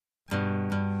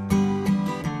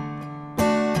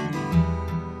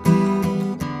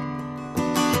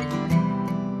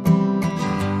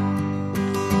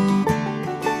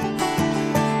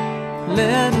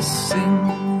us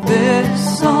sing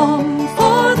this song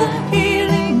for the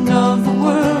healing of the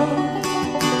world,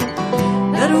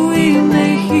 that we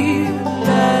may heal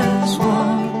as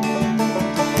one.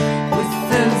 With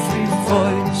every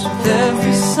voice, with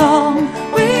every song,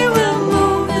 we will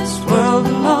move this world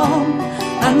along,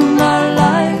 and our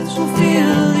lives will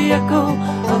feel the echo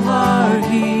of our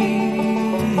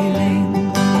healing.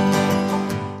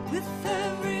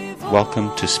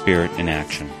 Welcome to Spirit in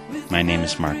Action. My name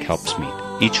is Mark Helpsmeet.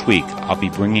 Each week, I'll be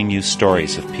bringing you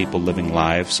stories of people living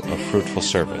lives of fruitful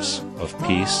service, of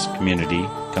peace, community,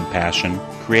 compassion,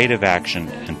 creative action,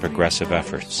 and progressive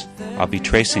efforts. I'll be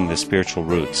tracing the spiritual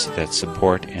roots that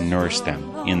support and nourish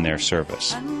them in their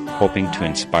service, hoping to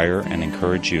inspire and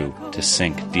encourage you to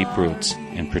sink deep roots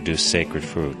and produce sacred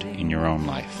fruit in your own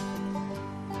life.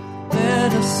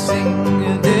 Let us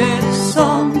sing this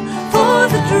song for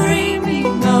the dreaming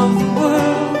of the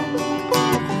world,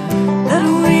 that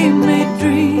we may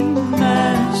dream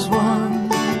as one.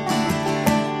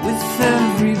 With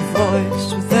every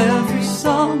voice, with every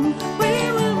song,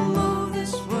 we will move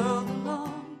this world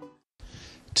along.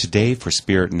 Today, for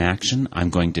Spirit in Action, I'm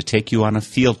going to take you on a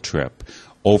field trip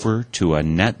over to a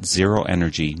net zero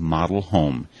energy model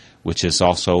home, which is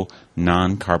also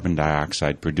non-carbon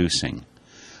dioxide producing.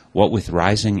 What with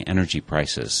rising energy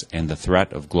prices and the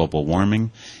threat of global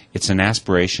warming, it's an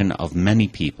aspiration of many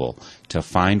people to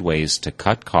find ways to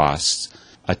cut costs,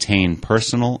 attain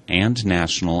personal and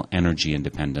national energy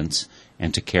independence,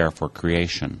 and to care for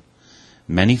creation.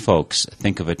 Many folks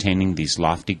think of attaining these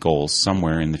lofty goals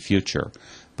somewhere in the future,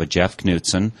 but Jeff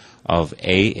Knutson of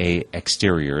AA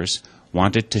Exteriors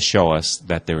wanted to show us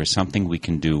that there is something we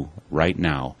can do right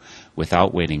now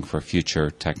without waiting for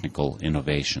future technical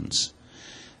innovations.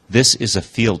 This is a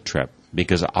field trip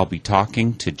because I'll be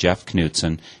talking to Jeff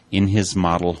Knutson in his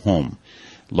model home,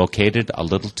 located a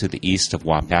little to the east of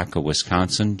Waupaca,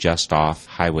 Wisconsin, just off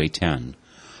Highway 10.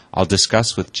 I'll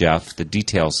discuss with Jeff the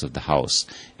details of the house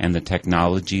and the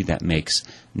technology that makes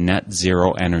net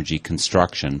zero energy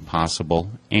construction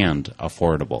possible and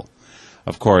affordable.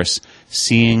 Of course,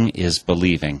 seeing is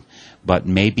believing, but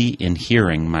maybe in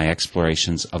hearing my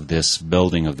explorations of this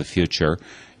building of the future,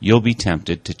 you'll be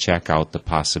tempted to check out the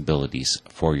possibilities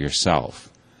for yourself.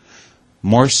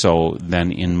 More so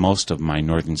than in most of my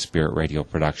Northern Spirit Radio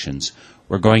productions,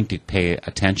 we're going to pay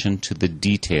attention to the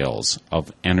details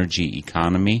of energy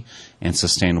economy and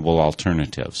sustainable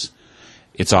alternatives.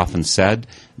 It's often said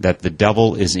that the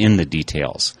devil is in the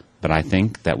details, but I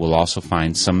think that we'll also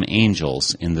find some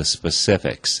angels in the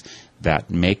specifics that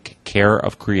make care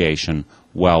of creation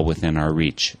well within our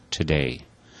reach today.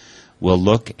 We'll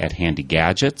look at handy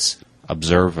gadgets,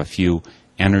 observe a few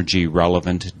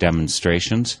energy-relevant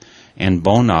demonstrations, and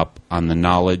bone up on the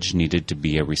knowledge needed to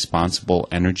be a responsible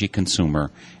energy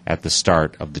consumer at the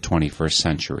start of the 21st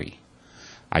century.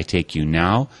 I take you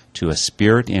now to a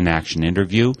Spirit in Action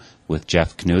interview with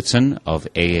Jeff Knutson of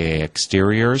AA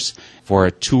Exteriors for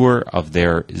a tour of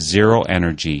their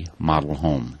zero-energy model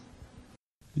home.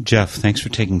 Jeff, thanks for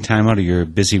taking time out of your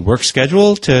busy work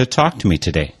schedule to talk to me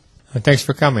today. Thanks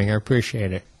for coming. I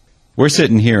appreciate it. We're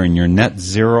sitting here in your net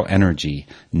zero energy,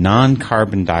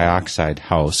 non-carbon dioxide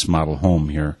house model home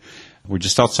here. We're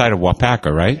just outside of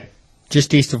Waupaca, right?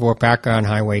 Just east of Waupaca on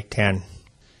Highway 10.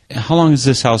 How long has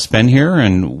this house been here,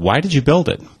 and why did you build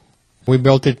it? We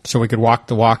built it so we could walk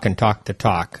the walk and talk the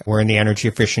talk. We're in the energy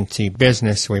efficiency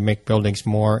business, so we make buildings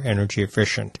more energy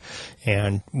efficient.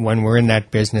 And when we're in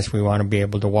that business, we want to be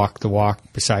able to walk the walk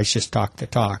besides just talk the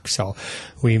talk. So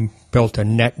we built a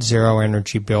net zero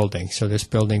energy building. So this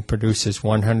building produces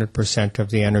 100% of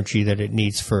the energy that it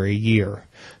needs for a year.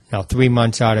 Now, 3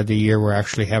 months out of the year, we're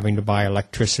actually having to buy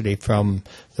electricity from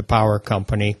the power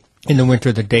company. In the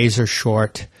winter, the days are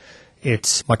short.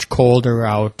 It's much colder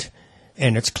out,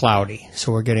 and it's cloudy.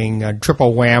 So we're getting a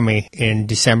triple whammy in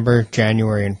December,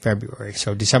 January, and February.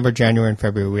 So December, January, and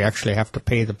February, we actually have to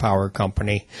pay the power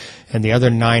company. And the other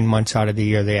 9 months out of the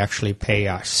year, they actually pay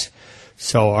us.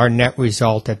 So our net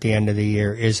result at the end of the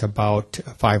year is about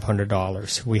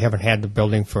 $500. We haven't had the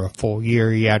building for a full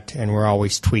year yet, and we're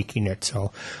always tweaking it.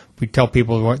 So we tell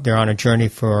people they're on a journey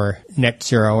for net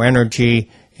zero energy,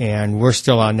 and we're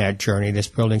still on that journey. This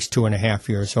building's 2.5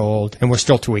 years old, and we're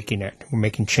still tweaking it. We're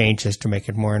making changes to make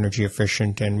it more energy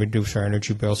efficient and reduce our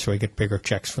energy bills so we get bigger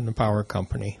checks from the power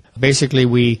company. Basically,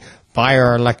 we buy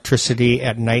our electricity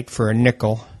at night for a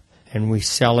nickel, and we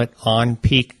sell it on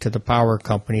peak to the power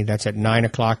company. That's at 9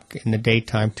 o'clock in the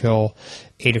daytime till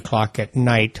 8 o'clock at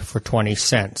night for 20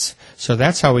 cents. So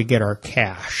that's how we get our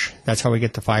cash. That's how we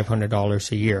get the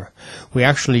 $500 a year. We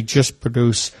actually just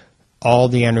produce all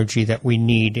the energy that we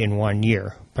need in 1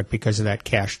 year. But because of that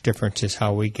cash difference is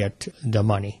how we get the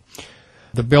money.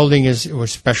 The building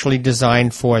was specially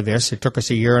designed for this. It took us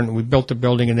a year, and we built the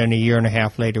building, and then a year and a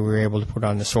half later we were able to put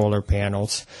on the solar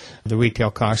panels. The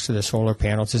retail cost of the solar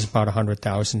panels is about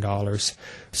 $100,000.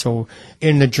 So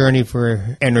in the journey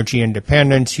for energy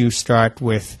independence, you start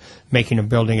with making a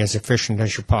building as efficient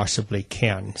as you possibly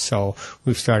can. So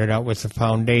we've started out with the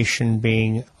foundation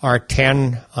being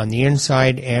R10 on the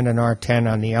inside and an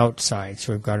R10 on the outside.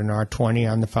 So we've got an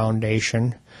R20 on the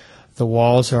foundation. The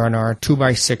walls are on our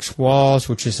 2x6 walls,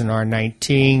 which is an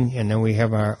R19, and then we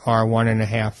have our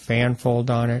R1.5 fan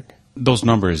fold on it. Those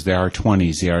numbers, the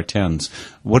R20s, the R10s,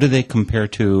 what do they compare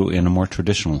to in a more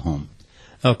traditional home?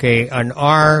 Okay, an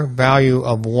R value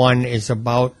of 1 is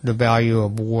about the value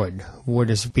of wood. Wood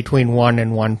is between 1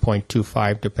 and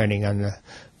 1.25, depending on the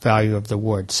value of the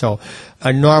wood. So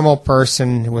a normal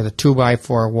person with a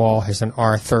 2x4 wall has an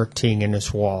R13 in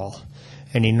his wall,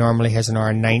 and he normally has an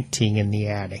R19 in the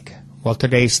attic. Well,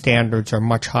 today's standards are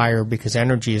much higher because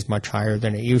energy is much higher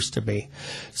than it used to be.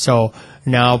 So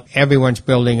now everyone's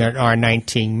building an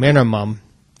R19 minimum,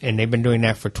 and they've been doing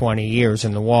that for 20 years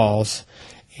in the walls.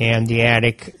 And the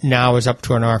attic now is up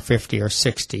to an R50 or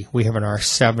 60. We have an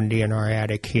R70 in our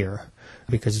attic here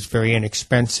because it's very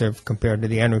inexpensive compared to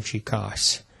the energy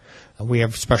costs. We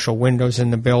have special windows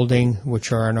in the building,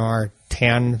 which are an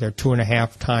R10. They're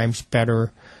 2.5 times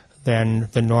better than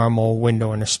the normal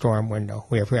window in a storm window.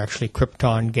 We have actually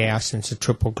Krypton gas, and it's a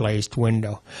triple glazed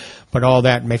window. But all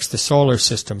that makes the solar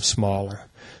system smaller.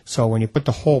 So when you put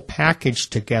the whole package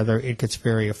together, it gets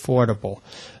very affordable.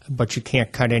 But you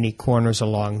can't cut any corners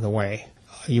along the way.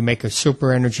 You make a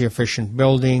super energy efficient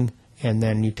building, and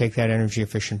then you take that energy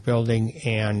efficient building,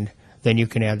 and then you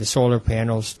can add the solar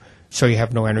panels so you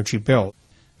have no energy bill.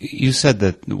 You said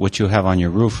that what you have on your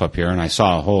roof up here, and I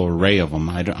saw a whole array of them.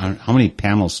 How many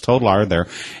panels total are there?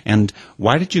 And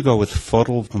why did you go with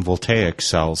photovoltaic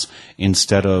cells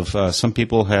instead of some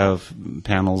people have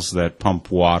panels that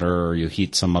pump water, or you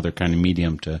heat some other kind of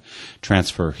medium to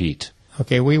transfer heat?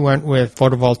 Okay, we went with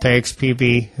photovoltaics,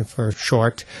 PV for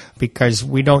short, because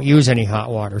we don't use any hot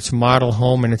water. It's a model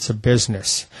home and it's a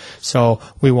business. So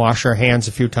we wash our hands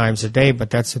a few times a day,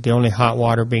 but that's the only hot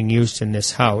water being used in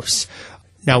this house.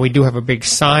 Now, we do have a big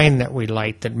sign that we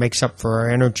light that makes up for our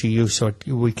energy use, so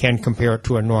we can compare it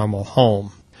to a normal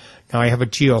home. Now, I have a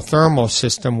geothermal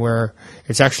system where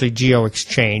it's actually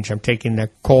geo-exchange. I'm taking the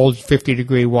cold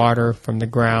 50-degree water from the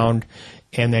ground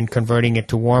and then converting it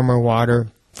to warmer water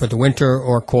for the winter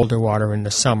or colder water in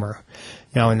the summer.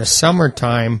 Now, in the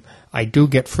summertime, I do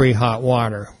get free hot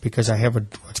water because I have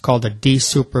what's called a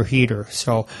de-superheater.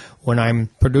 So when I'm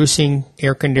producing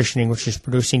air conditioning, which is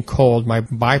producing cold, my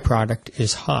byproduct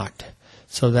is hot.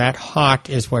 So that hot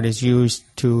is what is used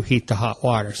to heat the hot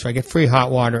water. So I get free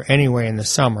hot water anyway in the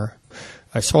summer.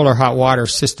 A solar hot water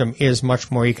system is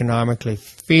much more economically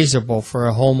feasible for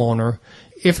a homeowner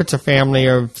if it's a family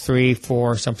of 3,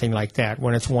 4, something like that.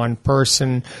 When it's one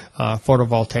person,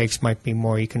 photovoltaics might be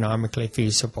more economically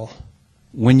feasible.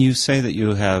 When you say that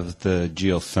you have the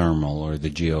geothermal or the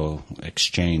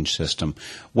geo-exchange system,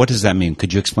 what does that mean?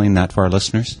 Could you explain that for our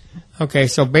listeners? Okay,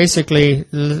 so basically,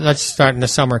 let's start in the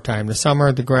summertime. The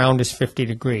summer, the ground is 50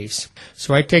 degrees.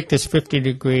 So I take this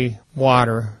 50-degree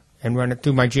water and run it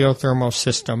through my geothermal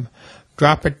system,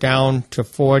 drop it down to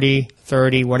 40,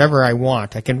 30, whatever I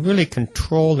want. I can really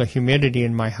control the humidity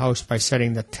in my house by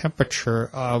setting the temperature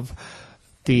of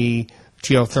the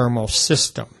geothermal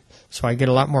system. So I get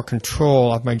a lot more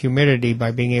control of my humidity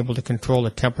by being able to control the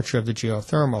temperature of the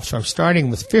geothermal. So I'm starting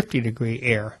with 50-degree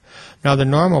air. Now the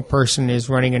normal person is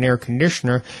running an air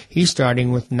conditioner. He's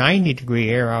starting with 90-degree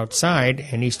air outside,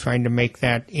 and he's trying to make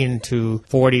that into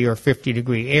 40 or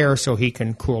 50-degree air so he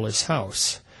can cool his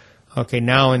house. Okay,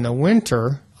 now in the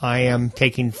winter, I am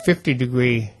taking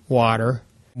 50-degree water,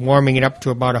 warming it up to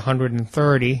about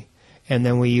 130, and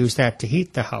then we use that to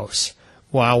heat the house.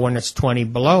 While when it's 20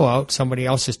 below out, somebody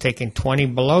else is taking 20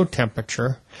 below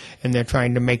temperature, and they're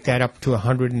trying to make that up to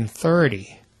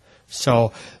 130.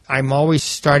 So I'm always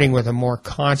starting with a more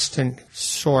constant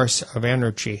source of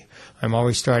energy. I'm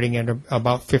always starting at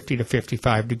about 50 to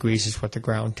 55 degrees is what the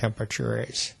ground temperature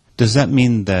is. Does that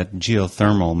mean that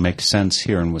geothermal makes sense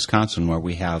here in Wisconsin, where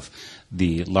we have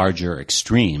the larger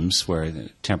extremes where the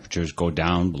temperatures go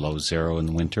down below zero in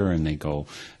the winter and they go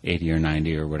 80 or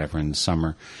 90 or whatever in the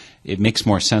summer? It makes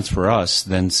more sense for us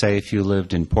than, say, if you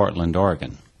lived in Portland,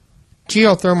 Oregon.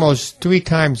 Geothermal is 3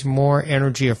 times more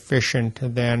energy efficient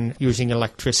than using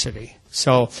electricity.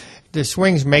 So the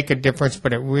swings make a difference,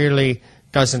 but it really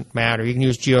doesn't matter. You can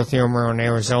use geothermal in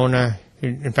Arizona.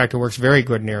 In fact, it works very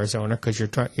good in Arizona because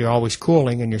you're always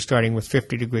cooling and you're starting with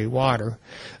 50-degree water.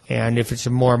 And if it's a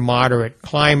more moderate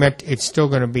climate, it's still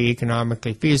going to be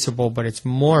economically feasible, but it's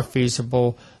more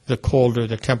feasible the colder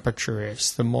the temperature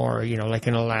is. The more, like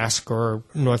in Alaska or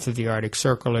north of the Arctic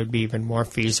Circle, it'd be even more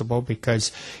feasible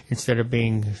because instead of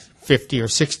being 50 or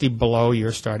 60 below,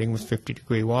 you're starting with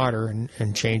 50-degree water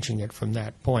and changing it from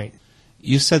that point.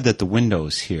 You said that the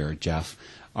windows here, Jeff,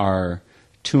 are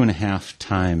 2.5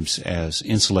 times as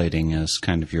insulating as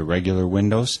kind of your regular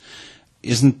windows.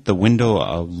 Isn't the window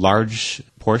a large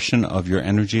portion of your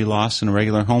energy loss in a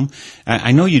regular home?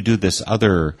 I know you do this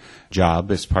other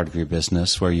job as part of your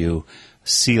business where you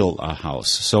seal a house.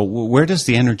 So where does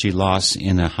the energy loss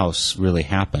in a house really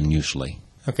happen usually?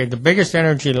 Okay, the biggest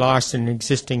energy loss in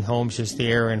existing homes is the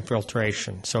air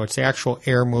infiltration. So it's the actual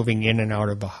air moving in and out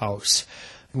of the house.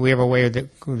 We have a way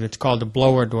that's called a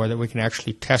blower door that we can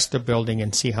actually test the building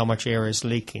and see how much air is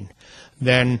leaking.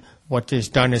 Then what is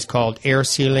done is called air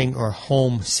sealing or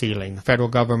home sealing. The federal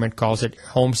government calls it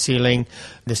home sealing.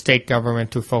 The state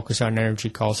government, to focus on energy,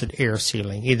 calls it air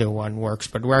sealing. Either one works,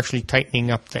 but we're actually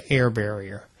tightening up the air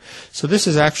barrier. So this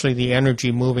is actually the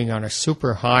energy moving on a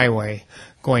superhighway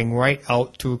going right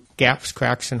out through gaps,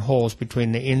 cracks, and holes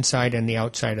between the inside and the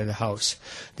outside of the house.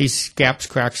 These gaps,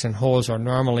 cracks, and holes are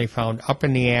normally found up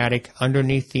in the attic,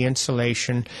 underneath the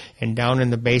insulation, and down in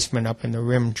the basement up in the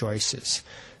rim joists.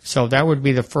 So that would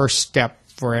be the first step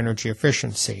for energy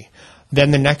efficiency. Then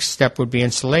the next step would be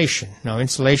insulation. Now,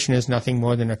 insulation is nothing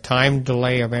more than a time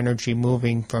delay of energy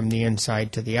moving from the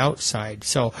inside to the outside.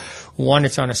 So one,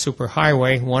 it's on a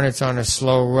superhighway. One, it's on a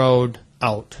slow road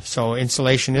out. So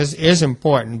insulation is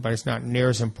important, but it's not near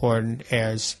as important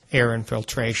as air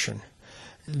infiltration.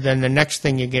 Then the next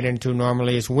thing you get into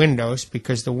normally is windows,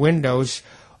 because the windows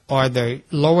are the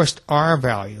lowest R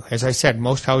value. As I said,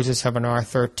 most houses have an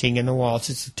R13 in the walls.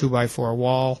 It's a 2x4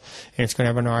 wall, and it's going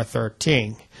to have an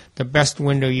R13. The best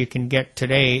window you can get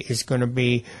today is going to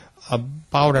be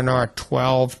about an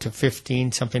R12 to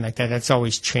 15, something like that. That's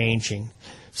always changing.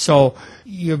 So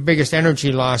your biggest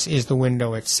energy loss is the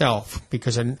window itself,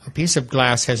 because a piece of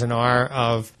glass has an R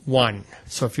of 1.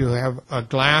 So if you have a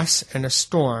glass and a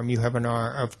storm, you have an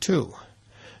R of 2.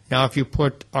 Now, if you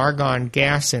put argon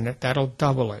gas in it, that'll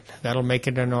double it. That'll make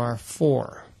it an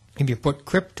R4. If you put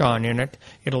krypton in it,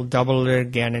 it'll double it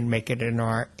again and make it an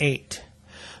R8.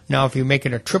 Now, if you make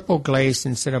it a triple glazed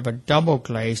instead of a double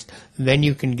glazed, then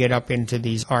you can get up into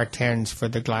these R10s for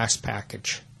the glass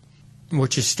package,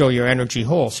 which is still your energy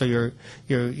hole. So your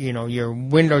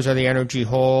windows are the energy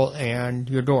hole and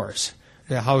your doors.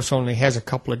 The house only has a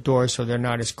couple of doors, so they're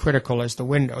not as critical as the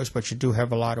windows, but you do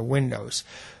have a lot of windows.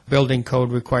 Building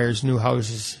code requires new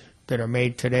houses that are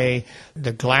made today.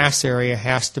 The glass area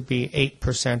has to be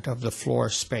 8% of the floor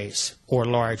space or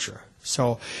larger.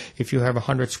 So if you have a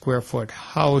 100 square foot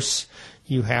house,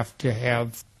 you have to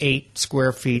have 8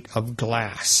 square feet of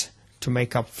glass to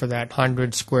make up for that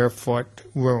 100 square foot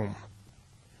room.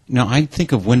 Now, I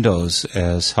think of windows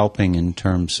as helping in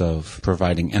terms of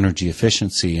providing energy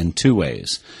efficiency in 2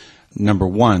 ways. Number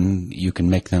one, you can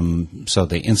make them so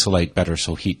they insulate better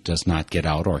so heat does not get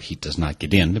out or heat does not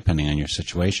get in, depending on your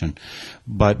situation.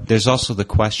 But there's also the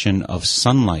question of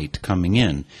sunlight coming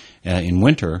in. In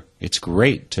winter, it's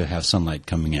great to have sunlight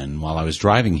coming in. While I was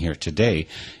driving here today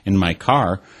in my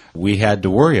car, we had to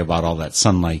worry about all that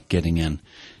sunlight getting in.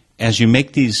 As you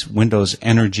make these windows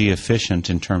energy efficient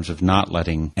in terms of not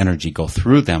letting energy go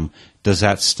through them, does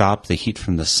that stop the heat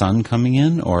from the sun coming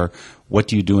in? Or what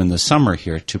do you do in the summer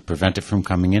here to prevent it from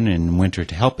coming in and in winter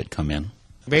to help it come in?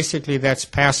 Basically, that's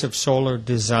passive solar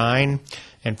design.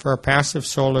 And for a passive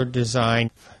solar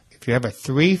design, if you have a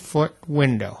 3-foot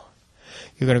window,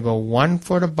 you're going to go 1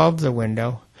 foot above the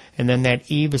window, and then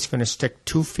that eave is going to stick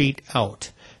 2 feet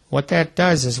out. What that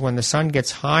does is when the sun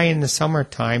gets high in the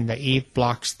summertime, the eave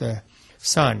blocks the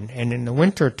sun. And in the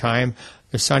wintertime,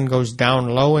 the sun goes down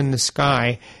low in the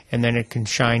sky, and then it can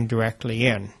shine directly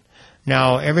in.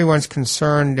 Now, everyone's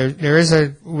concerned, there is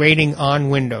a rating on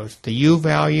windows. The U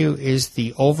value is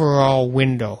the overall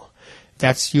window.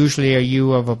 That's usually a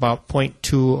U of about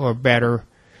 0.2 or better.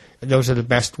 Those are the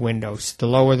best windows. The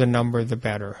lower the number, the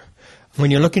better.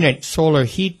 When you're looking at solar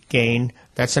heat gain,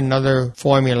 that's another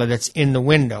formula that's in the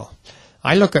window.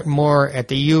 I look at more at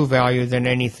the U value than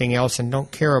anything else and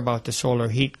don't care about the solar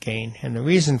heat gain. And the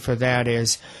reason for that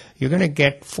is you're going to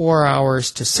get 4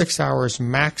 hours to 6 hours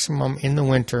maximum in the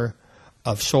winter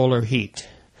of solar heat.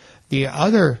 The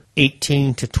other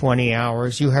 18 to 20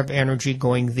 hours, you have energy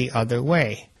going the other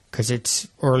way because it's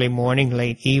early morning,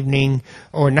 late evening,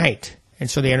 or night. And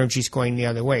so the energy is going the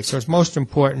other way. So it's most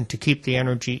important to keep the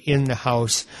energy in the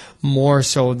house more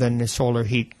so than the solar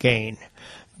heat gain.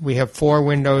 We have 4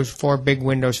 big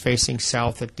windows facing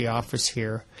south at the office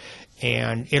here,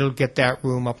 and it'll get that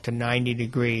room up to 90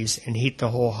 degrees and heat the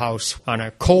whole house on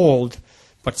a cold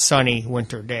but sunny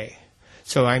winter day.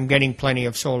 So I'm getting plenty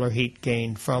of solar heat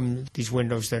gain from these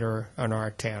windows that are on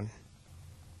R10.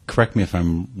 Correct me if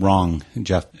I'm wrong,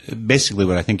 Jeff. Basically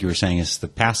what I think you were saying is the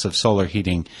passive solar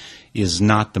heating is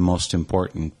not the most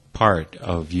important part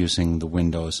of using the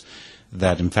windows,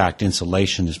 that in fact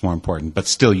insulation is more important, but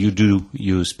still you do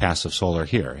use passive solar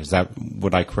here. Is that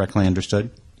what I correctly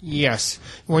understood? Yes.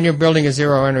 When you're building a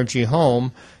zero-energy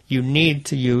home, you need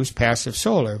to use passive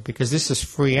solar because this is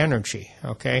free energy,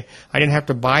 okay? I didn't have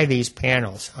to buy these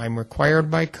panels. I'm required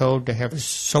by code to have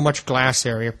so much glass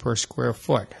area per square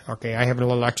foot, okay? I have a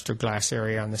little extra glass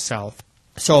area on the south.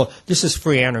 So this is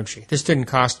free energy. This didn't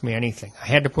cost me anything. I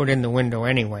had to put in the window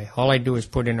anyway. All I do is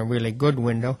put in a really good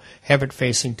window, have it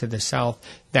facing to the south.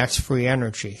 That's free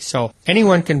energy. So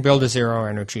anyone can build a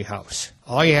zero-energy house.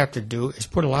 All you have to do is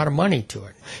put a lot of money to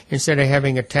it. Instead of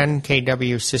having a 10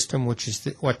 kW system, which is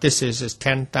what this is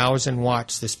 10,000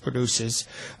 watts this produces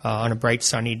on a bright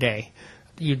sunny day,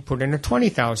 you'd put in a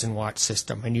 20,000 watt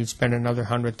system, and you'd spend another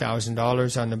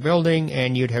 $100,000 on the building,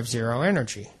 and you'd have zero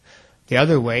energy. The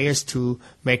other way is to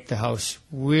make the house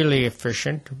really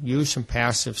efficient, use some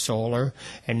passive solar,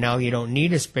 and now you don't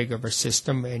need as big of a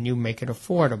system, and you make it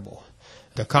affordable.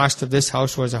 The cost of this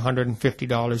house was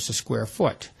 $150 a square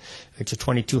foot. It's a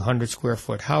 2,200 square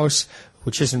foot house,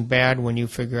 which isn't bad when you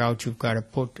figure out you've got to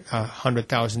put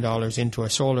 $100,000 into a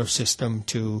solar system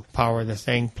to power the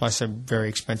thing, plus a very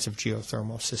expensive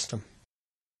geothermal system.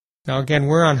 Now again,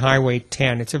 we're on Highway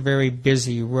 10. It's a very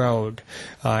busy road.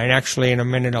 And actually in a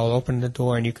minute I'll open the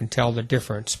door and you can tell the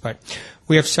difference. But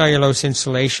we have cellulose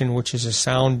insulation, which is a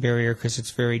sound barrier because it's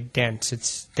very dense.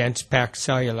 It's dense packed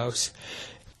cellulose.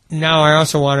 Now I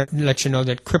also want to let you know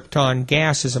that krypton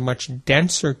gas is a much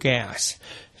denser gas.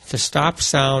 The stop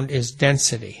sound is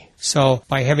density. So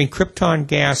by having krypton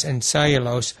gas and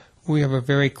cellulose, we have a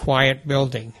very quiet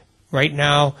building. Right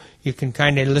now, you can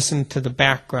kind of listen to the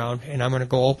background, and I'm going to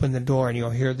go open the door, and you'll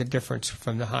hear the difference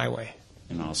from the highway.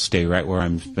 And I'll stay right where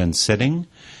I've been sitting,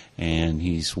 and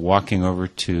he's walking over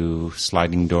to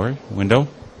sliding door window.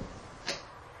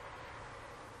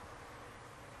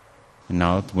 And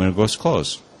now the window goes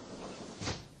closed.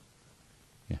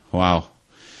 Yeah, wow.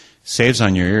 Saves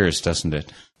on your ears, doesn't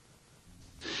it?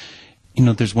 You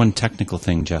know, there's one technical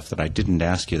thing, Jeff, that I didn't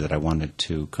ask you that I wanted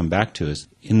to come back to. Is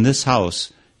in this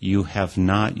house, you have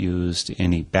not used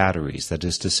any batteries. That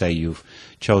is to say, you've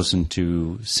chosen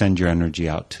to send your energy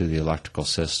out to the electrical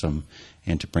system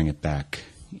and to bring it back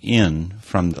in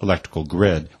from the electrical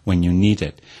grid when you need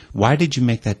it. Why did you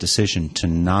make that decision to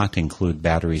not include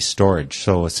battery storage?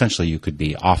 So essentially you could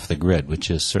be off the grid, which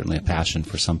is certainly a passion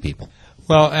for some people.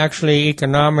 Well, actually,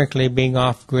 economically, being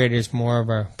off-grid is more of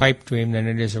a pipe dream than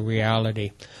it is a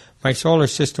reality. My solar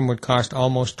system would cost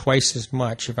almost twice as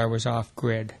much if I was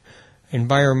off-grid.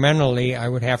 Environmentally, I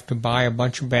would have to buy a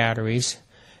bunch of batteries,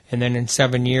 and then in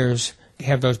 7 years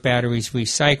have those batteries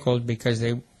recycled because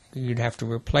you'd have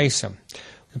to replace them.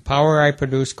 The power I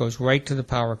produce goes right to the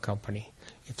power company.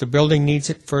 If the building needs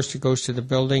it, first it goes to the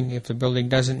building. If the building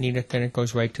doesn't need it, then it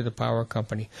goes right to the power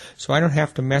company. So I don't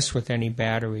have to mess with any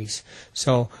batteries.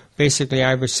 So basically I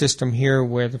have a system here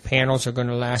where the panels are going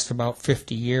to last about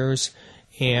 50 years,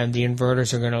 and the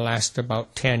inverters are going to last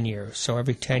about 10 years. So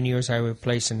every 10 years I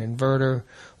replace an inverter,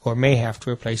 or may have to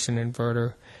replace an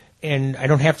inverter, and I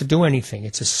don't have to do anything.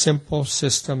 It's a simple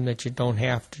system that you don't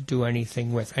have to do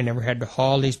anything with. I never had to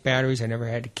haul these batteries. I never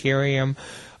had to carry them.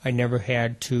 I never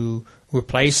had to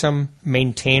replace them,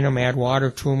 maintain them, add water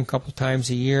to them a couple times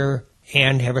a year,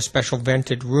 and have a special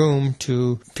vented room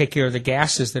to take care of the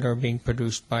gases that are being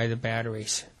produced by the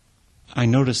batteries. I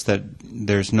noticed that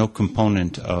there's no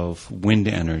component of wind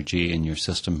energy in your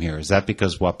system here. Is that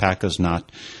because Waupaca's not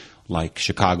like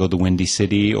Chicago, the windy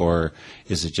city, or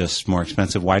is it just more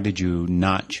expensive? Why did you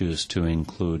not choose to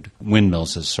include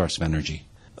windmills as a source of energy?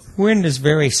 Wind is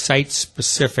very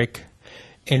site-specific,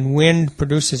 and wind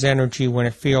produces energy when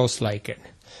it feels like it.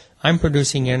 I'm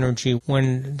producing energy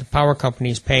when the power company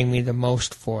is paying me the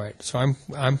most for it, so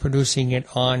I'm producing it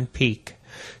on peak.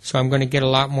 So I'm going to get a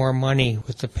lot more money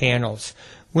with the panels.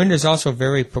 Wind is also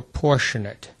very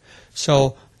proportionate.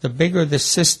 So the bigger the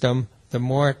system, the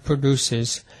more it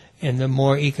produces, and the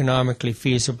more economically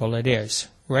feasible it is.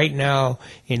 Right now,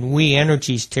 in We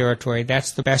Energy's territory,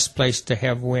 that's the best place to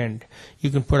have wind. You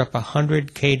can put up a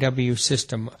 100 kW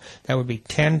system. That would be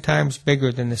 10 times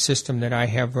bigger than the system that I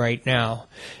have right now.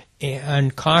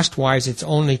 And cost-wise, it's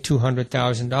only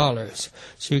 $200,000.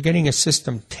 So you're getting a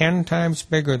system 10 times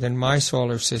bigger than my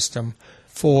solar system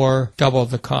for double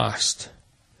the cost.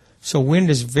 So wind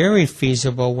is very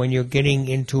feasible when you're getting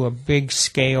into a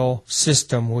big-scale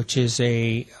system, which is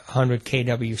a 100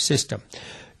 kW system.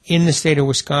 In the state of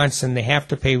Wisconsin, they have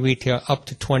to pay retail up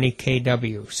to 20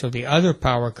 kW. So the other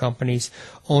power companies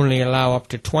only allow up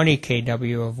to 20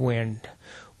 kW of wind.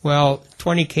 Well,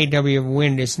 20 kW of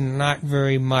wind is not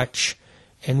very much,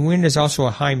 and wind is also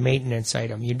a high-maintenance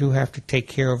item. You do have to take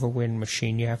care of a wind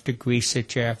machine. You have to grease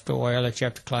it, you have to oil it, you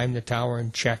have to climb the tower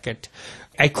and check it.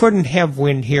 I couldn't have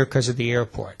wind here because of the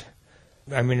airport.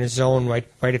 I'm in a zone right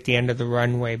at the end of the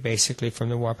runway, basically, from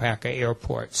the Wapaka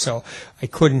Airport. So I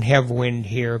couldn't have wind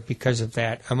here because of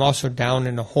that. I'm also down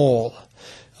in a hole.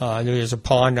 There's a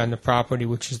pond on the property,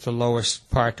 which is the lowest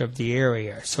part of the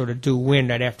area. So to do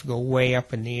wind, I'd have to go way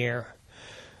up in the air.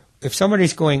 If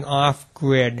somebody's going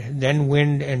off-grid, then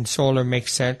wind and solar make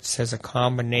sense as a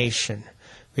combination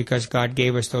because God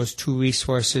gave us those two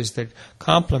resources that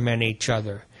complement each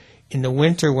other. In the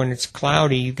winter, when it's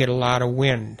cloudy, you get a lot of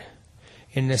wind.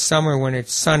 In the summer, when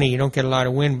it's sunny, you don't get a lot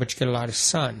of wind, but you get a lot of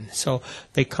sun. So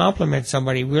they complement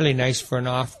somebody really nice for an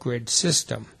off-grid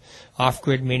system.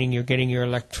 Off-grid meaning you're getting your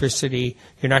electricity,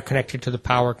 you're not connected to the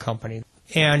power company.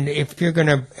 And if you're going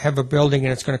to have a building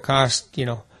and it's going to cost,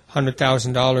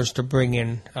 $100,000 to bring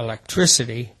in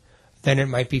electricity, then it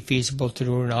might be feasible to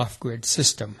do an off-grid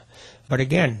system. But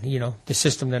again, the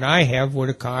system that I have would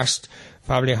have cost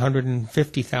probably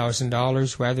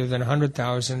 $150,000 rather than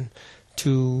 $100,000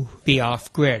 to be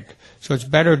off-grid. So it's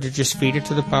better to just feed it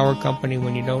to the power company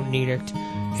when you don't need it,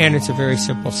 and it's a very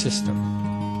simple system.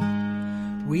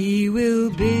 We will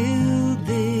build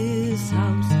this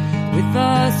house with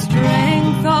the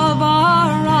strength of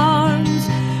our arms,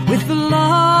 with the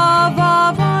love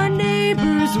of our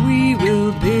neighbors. We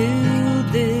will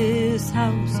build this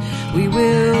house. We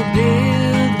will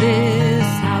build this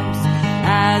house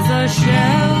as a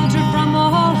shelter from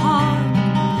all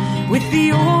harm. With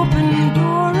the open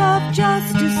door of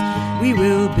justice, we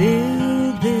will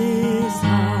build this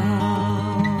house.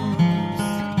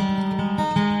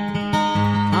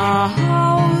 A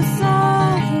house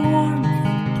of warmth,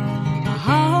 a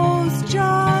house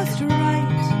just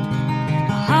right,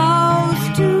 a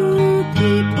house to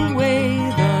keep away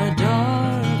the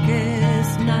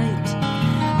darkest night,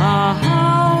 a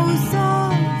house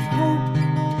of hope,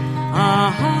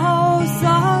 a house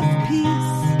of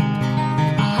peace,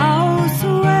 a house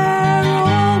where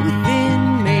all within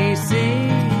may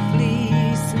safely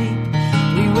sleep.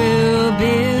 We will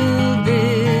build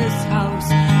this house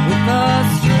with the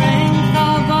strength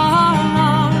of our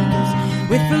arms,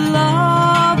 with the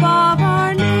love of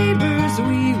our neighbors.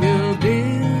 We will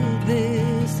build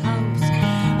this house.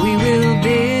 We will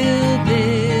build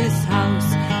this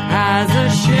house as a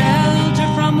shelter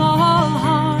from all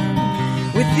harm.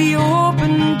 With the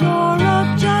open door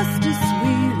of justice,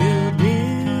 we will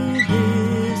build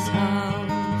this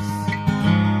house.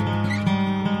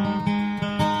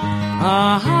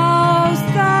 A house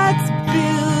that's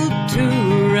built to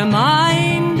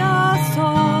remind us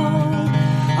all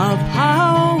of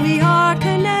how we are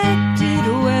connected,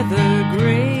 whether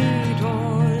great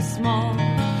or small.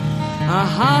 A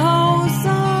house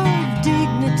of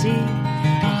dignity,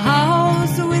 a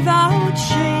house without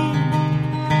shame,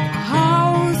 a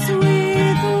house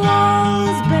with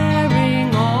walls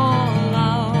bearing all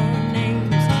our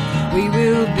names. We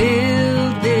will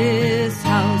build this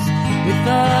house with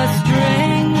the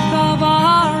strength of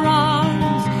our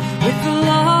arms, with the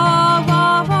love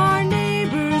of our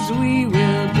neighbors. We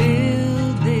will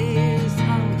build this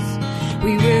house.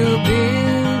 We will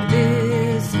build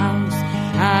this house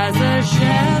as a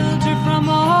shelter from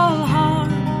all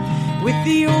harm. With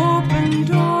the open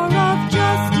door of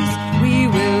justice, we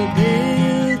will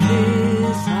build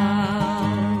this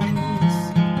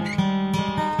house.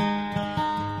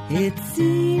 It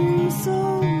seems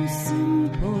so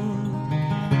simple,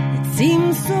 it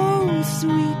seems so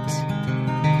sweet.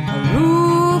 A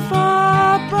roof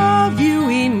above you,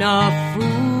 enough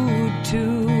food to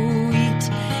eat.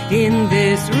 In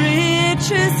this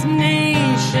richest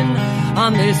nation,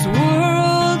 on this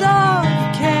world of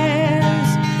cares,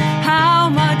 how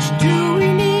much do we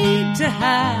need to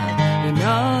have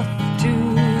enough to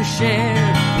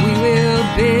share? We will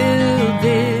build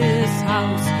this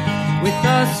house with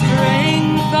the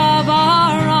strength of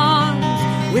our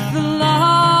arms, with the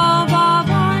love of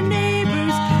our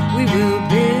neighbors. We will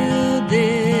build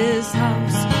this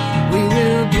house. We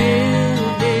will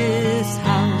build this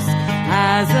house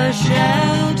as a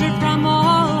shelter from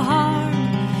all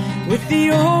harm. With the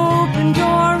open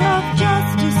door of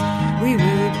justice, we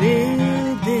will build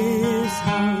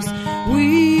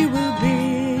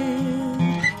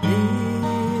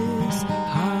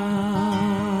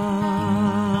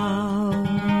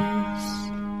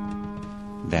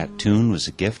That tune was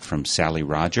a gift from Sally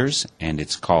Rogers, and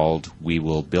it's called We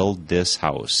Will Build This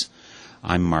House.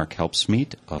 I'm Mark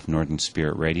Helpsmeet of Northern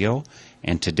Spirit Radio,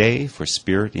 and today for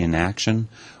Spirit in Action,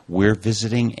 we're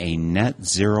visiting a net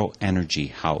zero energy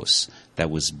house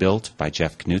that was built by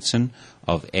Jeff Knutson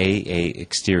of AA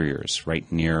Exteriors right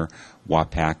near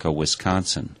Wapaka,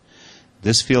 Wisconsin.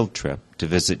 This field trip to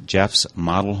visit Jeff's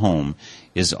model home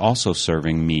is also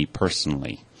serving me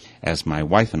personally, as my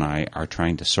wife and I are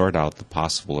trying to sort out the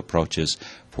possible approaches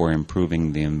for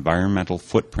improving the environmental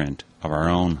footprint of our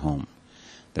own home.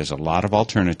 There's a lot of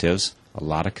alternatives, a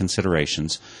lot of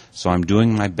considerations, so I'm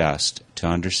doing my best to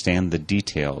understand the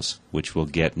details which will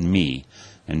get me,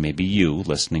 and maybe you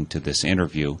listening to this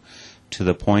interview, to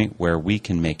the point where we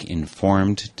can make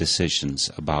informed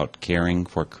decisions about caring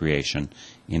for creation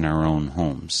in our own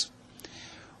homes.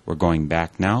 We're going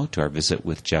back now to our visit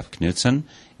with Jeff Knutson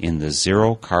in the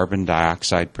zero carbon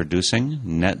dioxide producing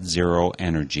net zero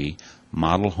energy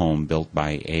model home built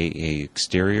by AA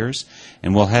Exteriors,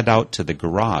 and we'll head out to the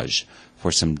garage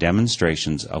for some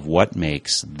demonstrations of what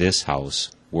makes this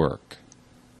house work.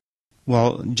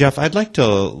 Well, Jeff, I'd like to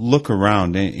look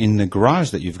around. In the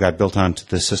garage that you've got built onto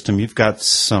the system, you've got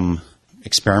some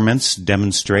experiments,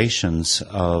 demonstrations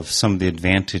of some of the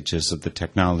advantages of the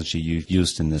technology you've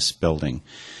used in this building.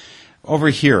 Over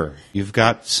here, you've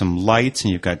got some lights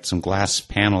and you've got some glass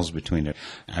panels between it.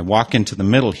 I walk into the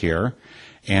middle here,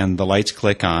 and the lights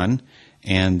click on,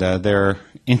 and they're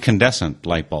incandescent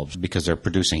light bulbs because they're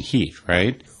producing heat,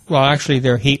 right? Well, actually,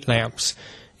 they're heat lamps.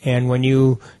 And when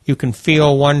you can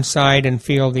feel one side and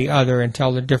feel the other and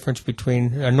tell the difference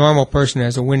between a normal person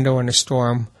has a window in a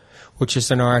storm, which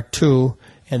is an R2,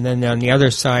 and then on the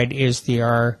other side is the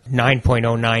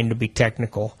R9.09 to be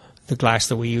technical. The glass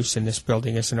that we use in this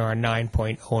building is an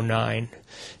R9.09.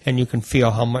 And you can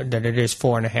feel how much that it is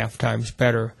 4.5 times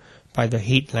better by the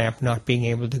heat lamp not being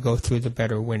able to go through the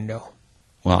better window.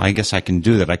 Well, I guess I can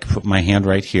do that. I can put my hand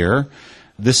right here.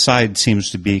 This side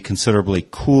seems to be considerably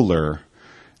cooler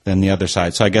than the other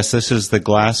side. So I guess this is the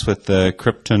glass with the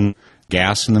krypton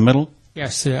gas in the middle?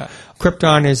 Yes.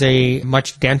 Krypton is a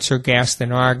much denser gas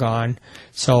than argon,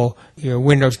 so your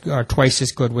windows are twice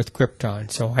as good with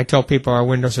krypton. So I tell people our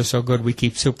windows are so good we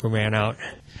keep Superman out.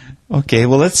 Okay,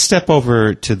 well, let's step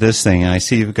over to this thing. I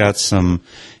see you've got some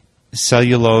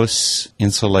cellulose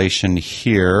insulation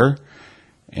here,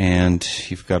 and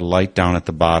you've got a light down at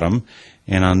the bottom.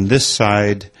 And on this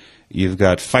side, you've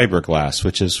got fiberglass,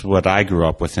 which is what I grew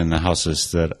up with in the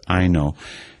houses that I know.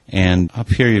 And up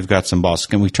here, you've got some balls.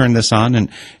 Can we turn this on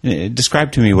and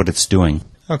describe to me what it's doing?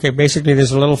 Okay, basically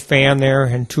there's a little fan there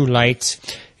and 2 lights,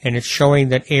 and it's showing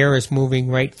that air is moving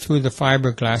right through the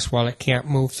fiberglass while it can't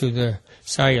move through the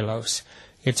cellulose.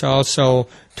 It's also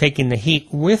taking the heat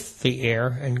with the air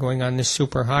and going on this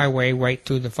superhighway right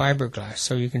through the fiberglass.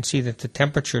 So you can see that the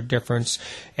temperature difference,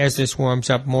 as this warms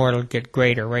up more, it'll get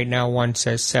greater. Right now one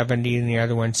says 70 and the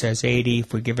other one says 80.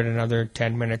 If we give it another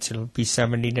 10 minutes, it'll be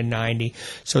 70 to 90.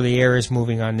 So the air is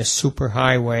moving on this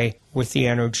superhighway with the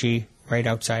energy right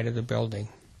outside of the building.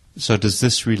 So does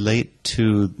this relate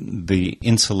to the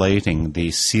insulating, the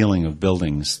sealing of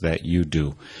buildings that you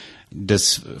do?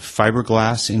 Does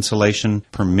fiberglass insulation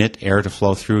permit air to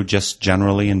flow through just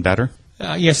generally and better?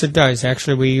 Yes, it does.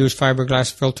 Actually, we use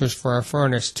fiberglass filters for our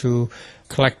furnace to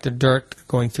collect the dirt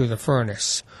going through the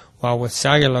furnace. While with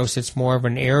cellulose, it's more of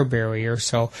an air barrier,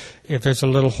 so if there's a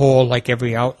little hole like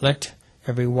every outlet,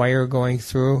 every wire going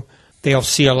through, they'll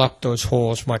seal up those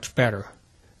holes much better.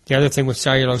 The other thing with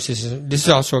cellulose is this is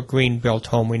also a green-built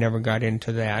home. We never got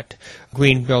into that.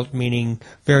 Green-built meaning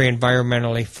very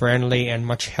environmentally friendly and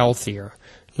much healthier.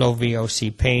 Low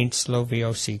VOC paints, low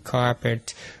VOC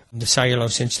carpet. The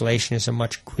cellulose insulation is a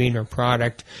much greener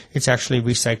product. It's actually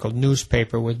recycled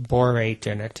newspaper with borate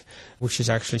in it, which is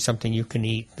actually something you can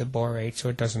eat, the borate, so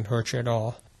it doesn't hurt you at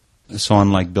all. So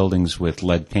unlike buildings with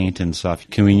lead paint and stuff,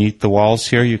 can we eat the walls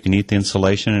here? You can eat the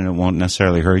insulation and it won't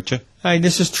necessarily hurt you?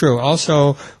 This is true.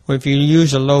 Also, if you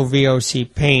use a low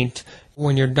VOC paint,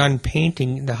 when you're done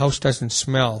painting, the house doesn't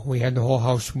smell. We had the whole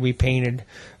house repainted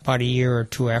about a year or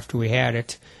 2 after we had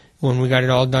it. When we got it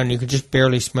all done, you could just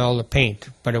barely smell the paint,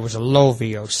 but it was a low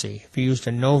VOC. If you used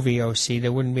a no VOC,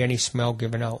 there wouldn't be any smell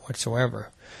given out whatsoever.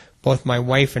 Both my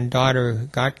wife and daughter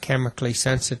got chemically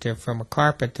sensitive from a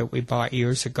carpet that we bought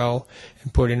years ago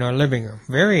and put in our living room.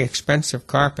 Very expensive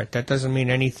carpet. That doesn't mean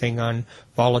anything on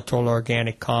volatile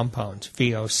organic compounds,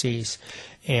 VOCs.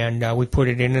 And we put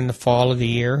it in the fall of the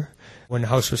year when the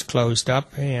house was closed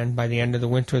up, and by the end of the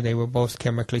winter they were both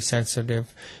chemically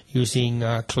sensitive, using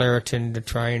Claritin to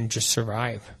try and just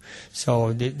survive.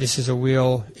 So this is a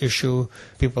real issue.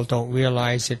 People don't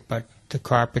realize it, but the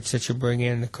carpets that you bring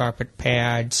in, the carpet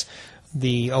pads,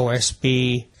 the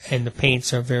OSB, and the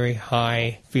paints are very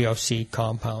high VOC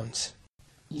compounds.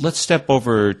 Let's step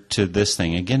over to this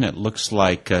thing. Again, it looks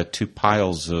like two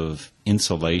piles of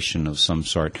insulation of some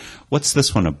sort. What's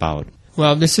this one about?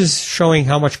 Well, this is showing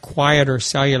how much quieter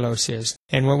cellulose is.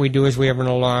 And what we do is we have an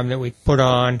alarm that we put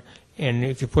on, and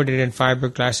if you put it in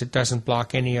fiberglass, it doesn't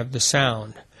block any of the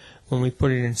sound. When we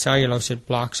put it in cellulose, it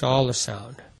blocks all the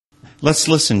sound. Let's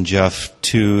listen, Jeff,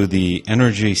 to the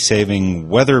energy-saving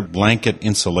weather blanket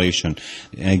insulation.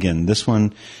 Again, this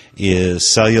one is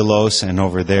cellulose, and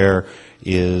over there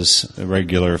is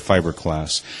regular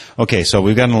fiberglass. Okay, so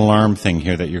we've got an alarm thing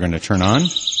here that you're going to turn on.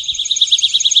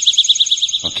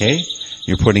 Okay,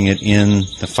 you're putting it in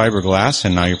the fiberglass,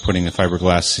 and now you're putting the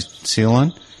fiberglass seal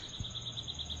on.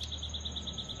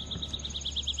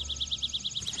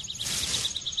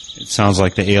 It sounds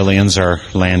like the aliens are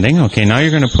landing. Okay, now you're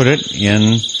going to put it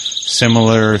in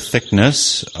similar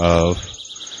thickness of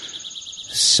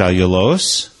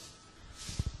cellulose.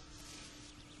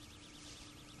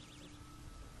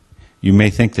 You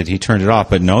may think that he turned it off,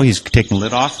 but no, he's taking the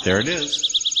lid off. There it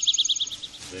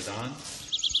is. Lid on.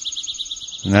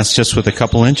 And that's just with a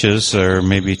couple inches or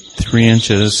maybe 3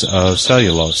 inches of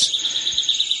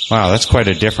cellulose. Wow, that's quite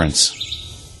a difference.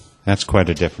 That's quite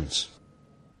a difference.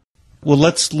 Well,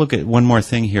 let's look at one more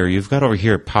thing here. You've got over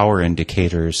here power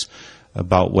indicators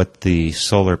about what the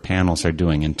solar panels are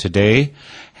doing. And today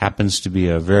happens to be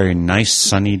a very nice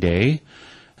sunny day.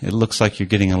 It looks like you're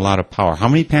getting a lot of power. How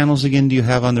many panels again do you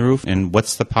have on the roof? And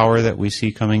what's the power that we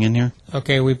see coming in here?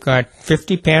 Okay, we've got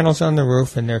 50 panels on the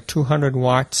roof, and they're 200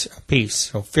 watts apiece.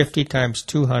 So 50 times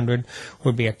 200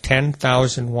 would be a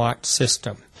 10,000 watt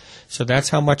system. So that's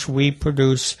how much we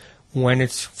produce when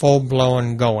it's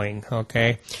full-blown going,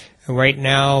 okay? Right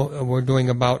now, we're doing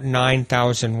about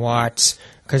 9,000 watts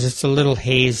because it's a little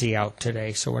hazy out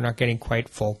today, so we're not getting quite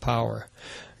full power.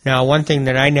 Now, one thing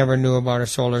that I never knew about a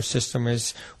solar system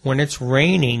is when it's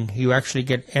raining, you actually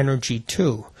get energy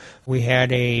too. We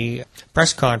had a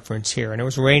press conference here, and it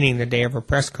was raining the day of a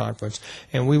press conference,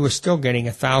 and we were still getting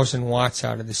 1,000 watts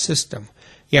out of the system.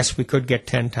 Yes, we could get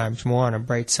 10 times more on a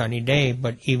bright sunny day,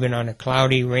 but even on a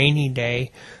cloudy, rainy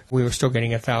day, we were still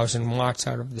getting 1,000 watts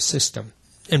out of the system.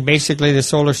 And basically, the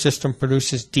solar system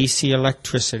produces DC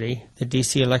electricity. The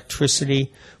DC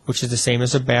electricity, which is the same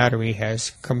as a battery has,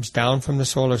 comes down from the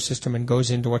solar system and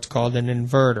goes into what's called an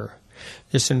inverter.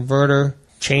 This inverter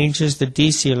changes the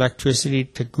DC electricity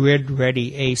to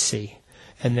grid-ready AC,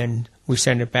 and then we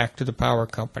send it back to the power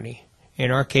company.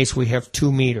 In our case, we have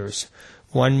 2 meters.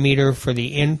 1 meter for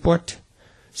the input,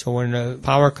 so when the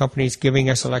power company is giving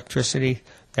us electricity,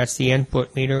 that's the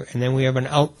input meter, and then we have an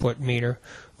output meter,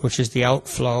 which is the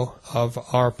outflow of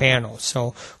our panels.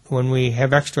 So when we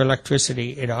have extra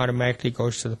electricity, it automatically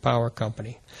goes to the power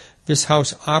company. This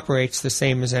house operates the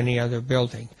same as any other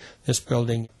building. This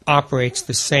building operates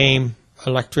the same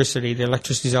electricity. The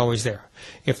electricity is always there.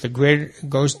 If the grid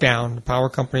goes down, the power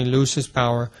company loses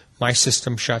power, my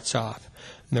system shuts off.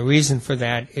 And the reason for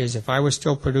that is if I was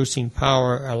still producing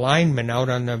power, a lineman out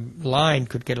on the line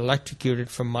could get electrocuted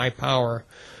from my power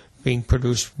being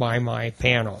produced by my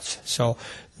panels. So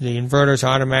the inverters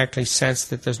automatically sense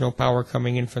that there's no power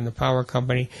coming in from the power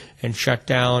company and shut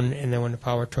down, and then when the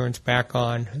power turns back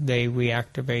on, they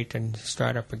reactivate and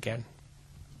start up again.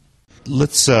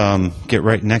 Let's get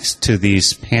right next to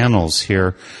these panels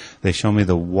here. They show me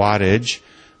the wattage.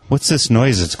 What's this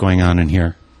noise that's going on in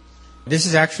here? This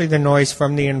is actually the noise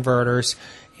from the inverters,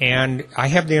 and I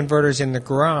have the inverters in the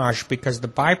garage because the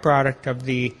byproduct of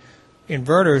the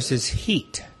inverters is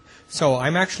heat. So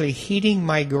I'm actually heating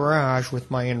my garage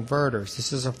with my inverters.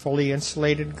 This is a fully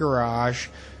insulated garage.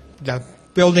 The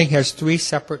building has 3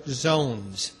 separate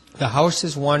zones. The house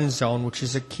is one zone, which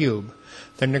is a cube.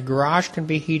 Then the garage can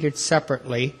be heated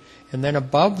separately, and then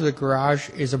above the garage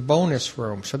is a bonus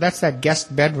room. So that's that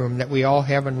guest bedroom that we all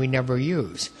have and we never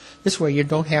use. This way you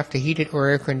don't have to heat it or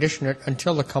air condition it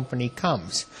until the company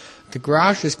comes. The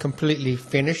garage is completely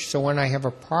finished, so when I have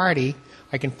a party,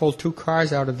 I can pull 2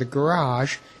 cars out of the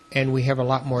garage, and we have a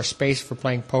lot more space for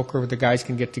playing poker. The guys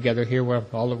can get together here while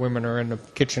all the women are in the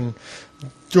kitchen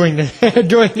doing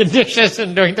the dishes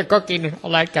and doing the cooking and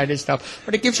all that kind of stuff.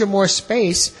 But it gives you more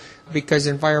space because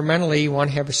environmentally you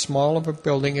want to have as small of a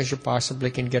building as you possibly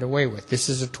can get away with. This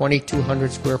is a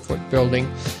 2,200 square foot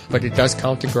building, but it does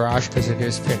count the garage because it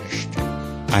is finished.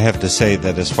 I have to say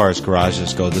that as far as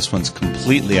garages go, this one's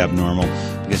completely abnormal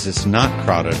because it's not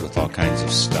crowded with all kinds of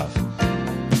stuff.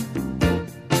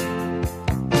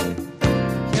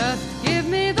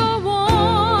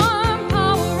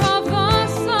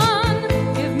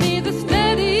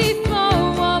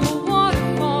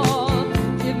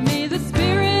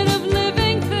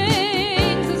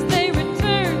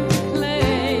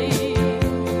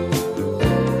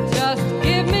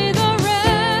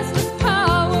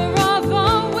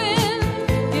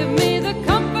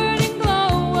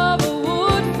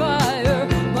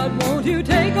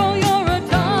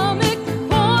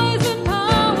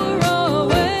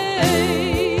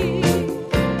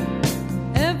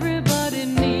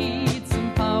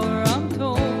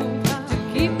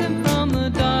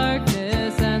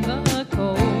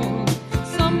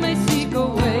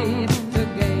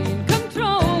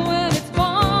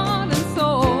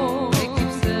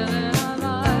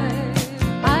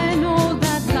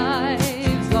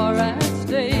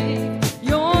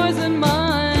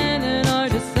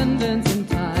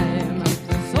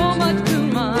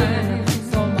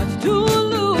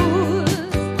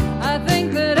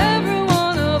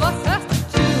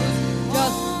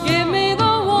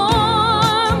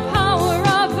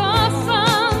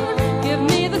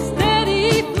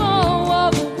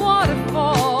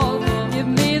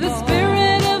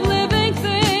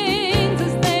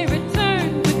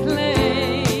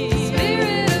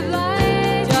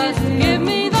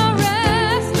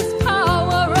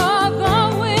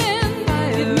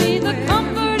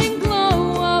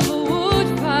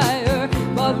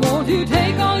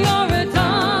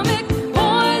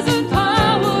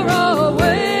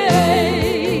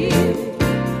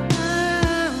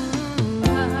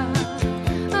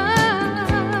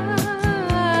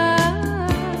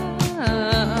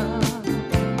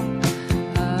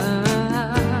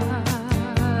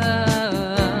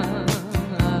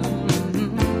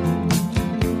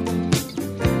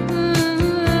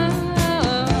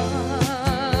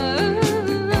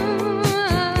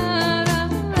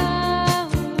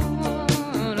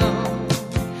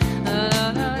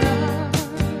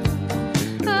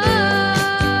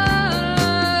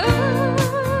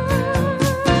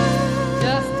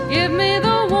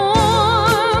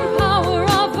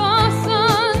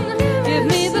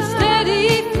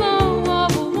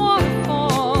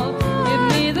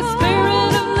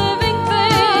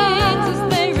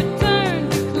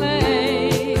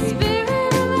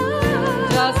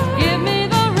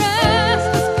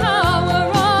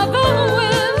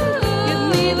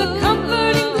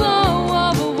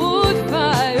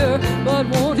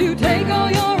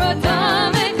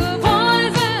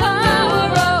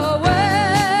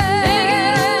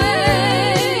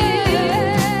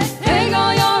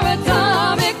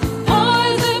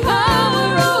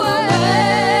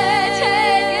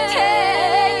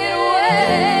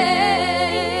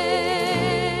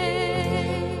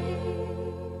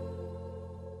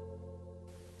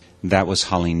 That was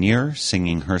Holly Near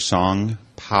singing her song,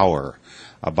 Power,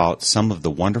 about some of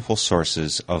the wonderful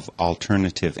sources of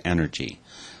alternative energy,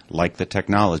 like the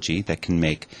technology that can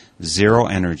make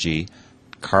zero-energy,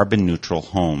 carbon-neutral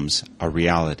homes a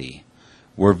reality.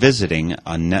 We're visiting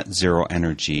a net zero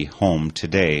energy home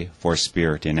today for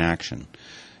Spirit in Action.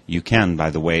 You can, by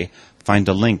the way, find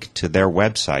a link to their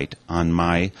website on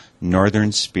my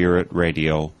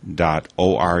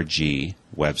northernspiritradio.org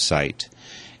website,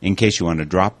 in case you want to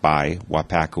drop by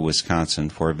Wapaka,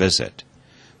 Wisconsin for a visit.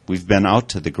 We've been out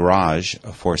to the garage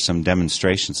for some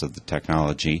demonstrations of the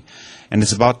technology, and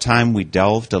it's about time we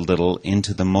delved a little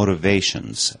into the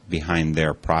motivations behind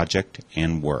their project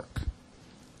and work.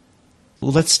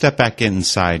 Well, let's step back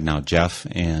inside now, Jeff,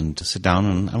 and sit down,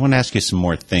 and I want to ask you some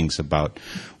more things about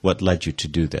what led you to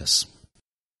do this.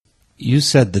 You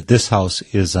said that this house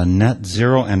is a net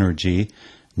zero energy,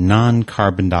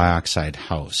 non-carbon dioxide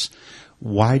house.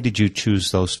 Why did you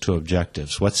choose those two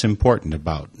objectives? What's important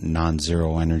about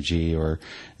non-zero energy or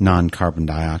non-carbon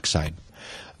dioxide?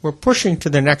 We're pushing to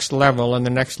the next level, and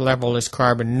the next level is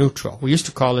carbon neutral. We used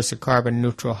to call this a carbon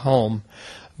neutral home,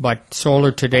 but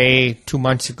Solar Today 2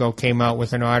 months ago came out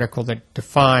with an article that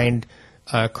defined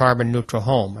a carbon neutral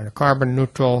home. And a carbon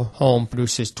neutral home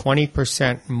produces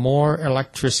 20% more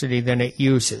electricity than it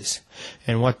uses.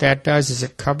 And what that does is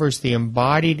it covers the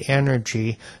embodied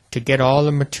energy to get all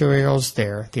the materials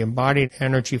there, the embodied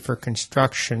energy for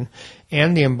construction,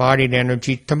 and the embodied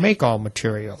energy to make all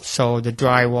materials. So the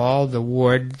drywall, the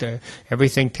wood,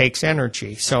 everything takes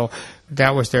energy. So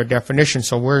that was their definition.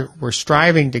 So we're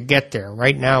striving to get there.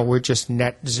 Right now we're just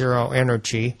net zero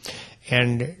energy,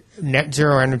 and net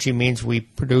zero energy means we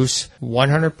produce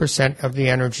 100% of the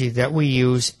energy that we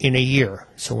use in a year.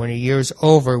 So when a year's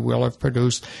over, we'll have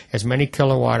produced as many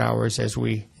kilowatt hours as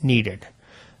we needed.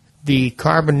 The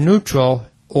carbon neutral,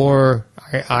 or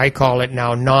I call it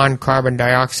now non-carbon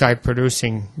dioxide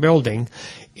producing building,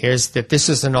 is that this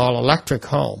is an all-electric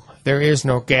home. There is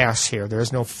no gas here.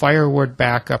 There's no firewood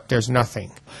backup. There's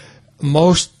nothing.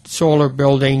 Most solar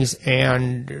buildings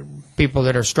and people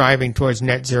that are striving towards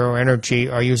net zero energy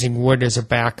are using wood as a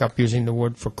backup, using the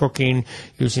wood for cooking,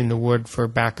 using the wood for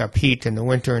backup heat in the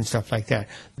winter and stuff like that.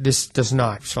 This does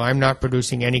not. So I'm not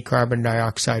producing any carbon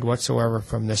dioxide whatsoever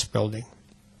from this building.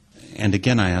 And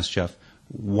again, I asked Jeff,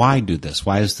 why do this?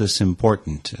 Why is this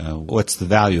important? What's the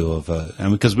value of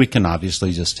and because we can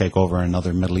obviously just take over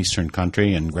another Middle Eastern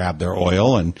country and grab their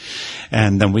oil, and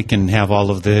then we can have all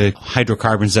of the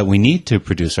hydrocarbons that we need to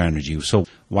produce our energy. So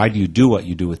why do you do what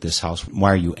you do with this house?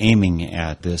 Why are you aiming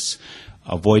at this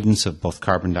avoidance of both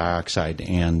carbon dioxide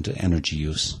and energy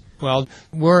use? Well,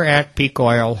 we're at peak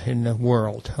oil in the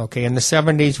world. Okay, in the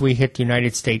 70s we hit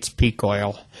United States peak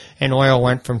oil, and oil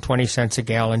went from 20 cents a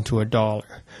gallon to $1.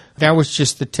 That was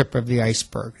just the tip of the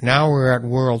iceberg. Now we're at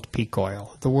world peak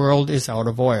oil. The world is out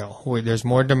of oil. There's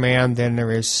more demand than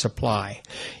there is supply.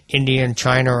 India and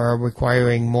China are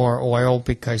requiring more oil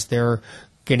because they're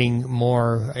getting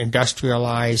more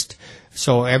industrialized,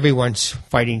 so everyone's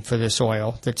fighting for this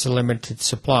oil that's a limited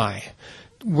supply.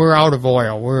 We're out of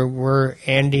oil. We're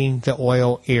ending the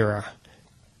oil era.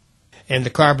 And the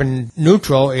carbon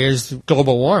neutral is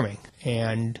global warming.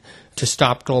 And to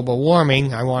stop global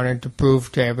warming, I wanted to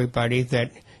prove to everybody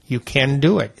that you can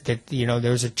do it. That,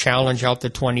 there's a challenge out, the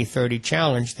 2030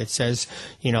 challenge that says,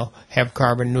 have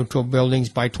carbon neutral buildings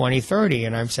by 2030.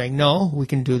 And I'm saying, no, we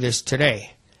can do this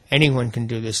today. Anyone can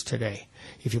do this today.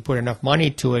 If you put enough money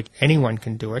to it, anyone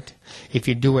can do it. If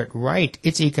you do it right,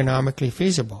 it's economically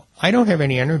feasible. I don't have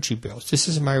any energy bills. This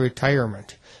is my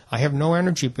retirement. I have no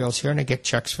energy bills here, and I get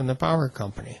checks from the power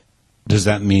company. Does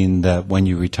that mean that when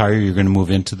you retire, you're going to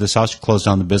move into this house, close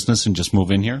down the business, and just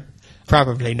move in here?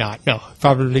 Probably not, no.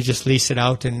 Probably just lease it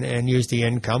out and use the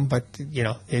income, but,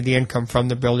 the income from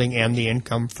the building and the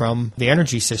income from the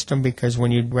energy system, because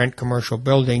when you rent commercial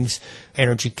buildings,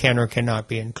 energy can or cannot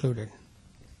be included.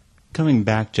 Coming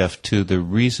back, Jeff, to the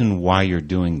reason why you're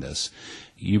doing this,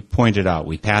 you pointed out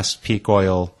we passed peak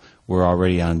oil. We're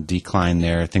already on decline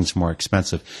there. Things are more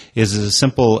expensive. Is it a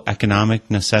simple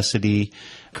economic necessity,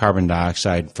 carbon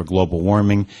dioxide for global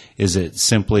warming? Is it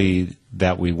simply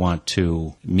that we want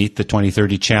to meet the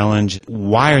 2030 challenge?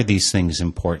 Why are these things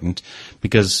important?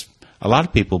 Because a lot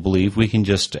of people believe we can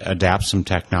just adapt some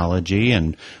technology,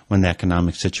 and when the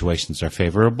economic situations are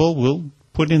favorable, we'll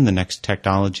put in the next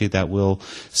technology that will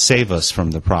save us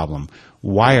from the problem.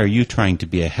 Why are you trying to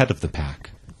be ahead of the pack?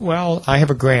 Well, I have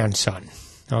a grandson,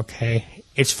 okay?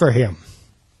 It's for him.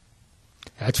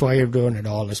 That's why you're doing it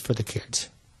all, is for the kids.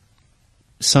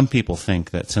 Some people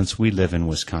think that since we live in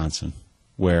Wisconsin,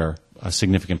 where a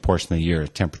significant portion of the year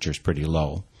temperature is pretty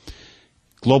low,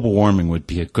 global warming would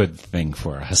be a good thing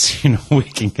for us. We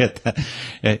can get that.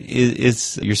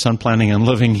 Is your son planning on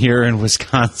living here in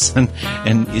Wisconsin?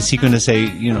 And is he going to say,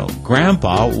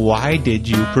 Grandpa, why did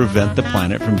you prevent the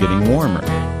planet from getting warmer?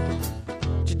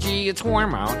 Gee, it's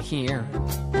warm out here.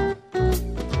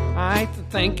 I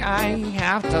think I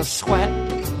have to sweat.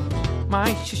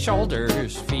 My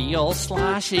shoulders feel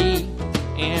sloshy,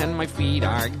 and my feet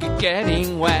are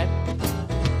getting wet.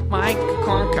 My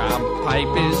corncob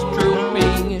pipe is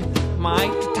drooping. My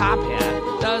top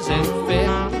hat doesn't fit.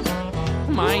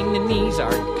 My knees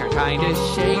are kind of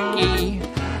shaky.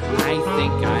 I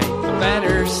think I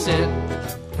better sit.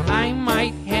 I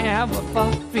might have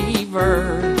a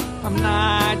fever. I'm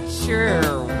not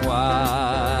sure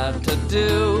what to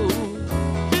do.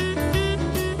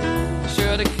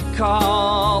 Should I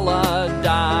call a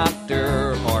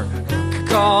doctor or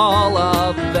call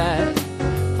a vet?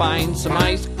 Find some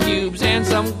ice cubes and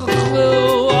some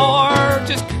glue, or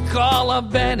just call a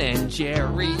Ben and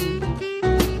Jerry.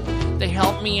 They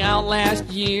helped me out last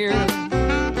year.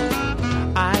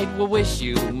 I will wish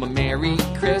you a Merry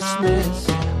Christmas,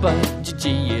 but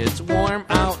gee, it's warm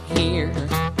out here.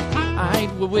 I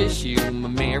will wish you a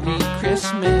Merry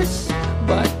Christmas,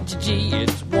 but gee,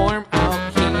 it's warm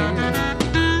out here.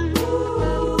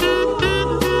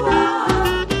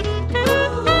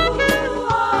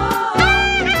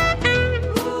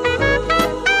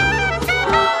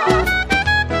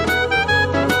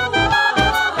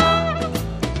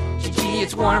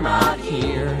 Warm out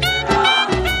here.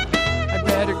 I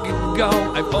better go,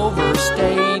 I've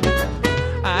overstayed.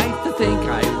 I think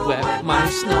I wet my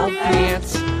snow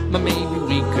pants, but maybe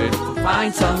we could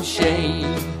find some shade.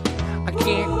 I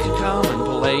can't come and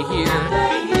play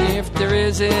here if there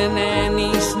isn't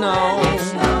any snow.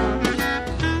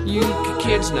 You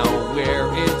kids know where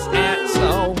it's at,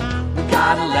 so we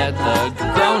gotta let the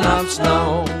grown-ups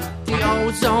know. The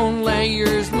ozone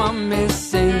layer's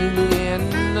missing, and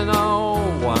no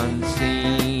one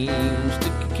seems to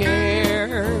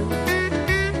care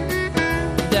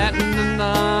that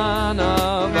none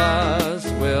of us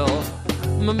will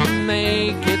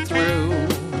make it through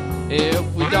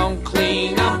if we don't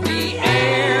clean up the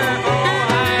air. Oh,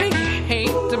 I hate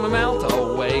to melt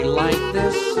away like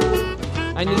this.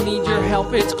 I need your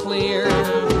help, it's clear.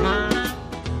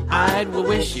 I'd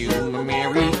wish you a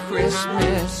Merry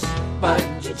Christmas, but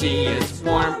gee, it's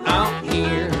warm out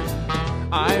here.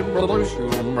 I wish you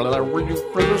a Merry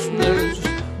Christmas,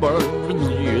 but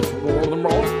gee, it's warm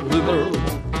out here.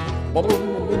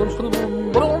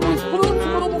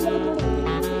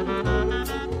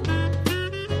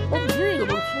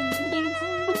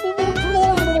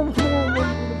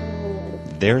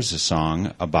 There's a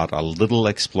song about a little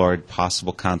explored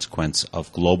possible consequence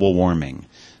of global warming,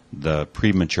 the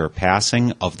premature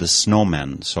passing of the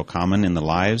snowmen, so common in the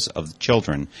lives of the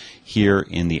children here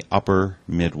in the upper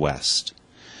Midwest.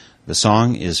 The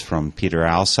song is from Peter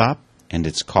Alsop, and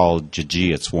it's called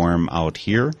Gee, It's Warm Out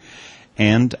Here,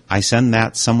 and I send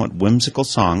that somewhat whimsical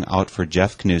song out for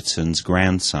Jeff Knutson's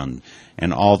grandson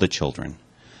and all the children.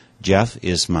 Jeff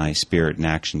is my Spirit in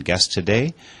Action guest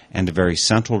today, and a very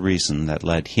central reason that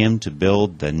led him to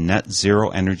build the net zero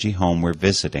energy home we're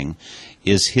visiting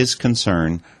is his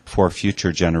concern for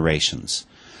future generations.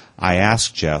 I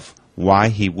asked Jeff why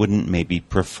he wouldn't maybe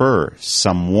prefer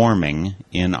some warming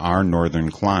in our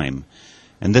northern clime,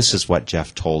 and this is what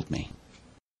Jeff told me.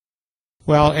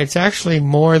 Well, it's actually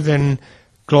more than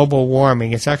global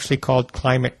warming. It's actually called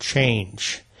climate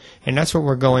change, and that's what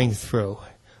we're going through.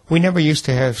 We never used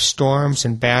to have storms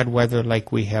and bad weather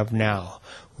like we have now.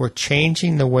 We're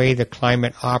changing the way the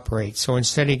climate operates. So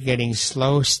instead of getting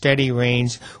slow, steady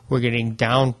rains, we're getting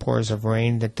downpours of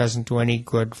rain that doesn't do any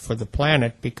good for the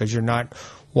planet because you're not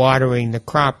watering the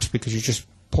crops because you're just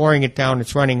pouring it down,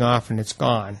 it's running off, and it's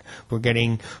gone. We're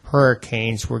getting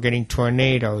hurricanes, we're getting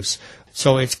tornadoes.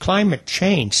 So it's climate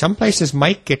change. Some places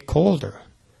might get colder.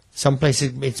 Some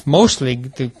places, it's mostly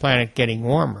the planet getting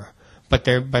warmer. But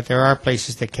there are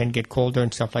places that can get colder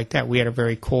and stuff like that. We had a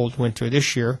very cold winter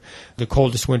this year, the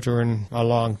coldest winter in a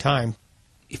long time.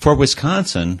 For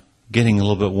Wisconsin, getting a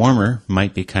little bit warmer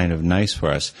might be kind of nice for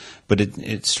us, but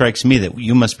it strikes me that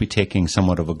you must be taking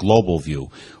somewhat of a global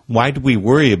view. Why do we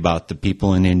worry about the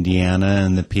people in Indiana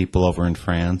and the people over in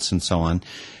France and so on?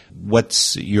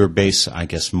 What's your base, I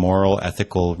guess, moral,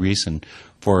 ethical reason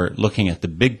for looking at the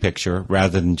big picture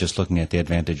rather than just looking at the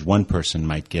advantage one person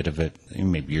might get of it,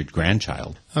 maybe your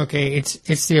grandchild? Okay,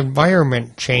 it's the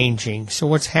environment changing. So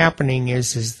what's happening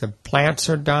is the plants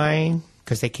are dying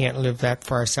because they can't live that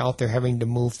far south. They're having to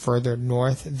move further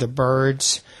north. The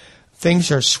birds,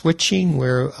 things are switching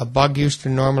where a bug used to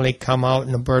normally come out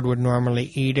and a bird would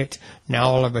normally eat it. Now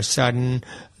all of a sudden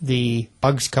the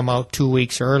bugs come out 2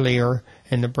 weeks earlier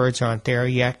and the birds aren't there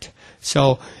yet.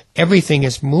 So everything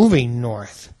is moving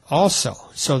north also,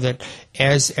 so that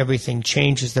as everything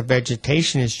changes, the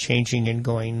vegetation is changing and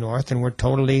going north, and we're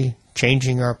totally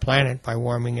changing our planet by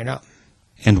warming it up.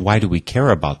 And why do we care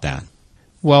about that?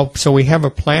 Well, so we have a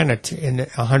planet in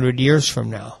 100 years from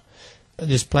now.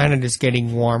 This planet is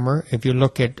getting warmer. If you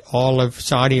look at all of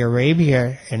Saudi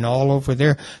Arabia and all over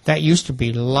there, that used to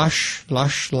be lush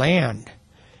land.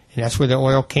 And that's where the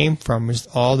oil came from, is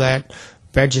all that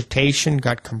vegetation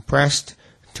got compressed,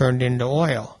 turned into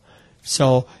oil.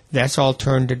 So that's all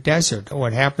turned to desert.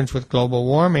 What happens with global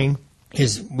warming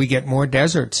is we get more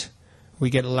deserts.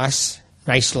 We get less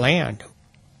nice land.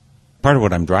 Part of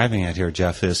what I'm driving at here,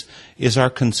 Jeff, is our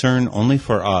concern only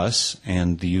for us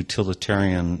and the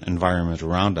utilitarian environment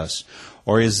around us?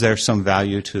 Or is there some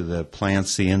value to the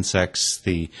plants, the insects,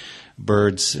 the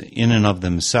birds in and of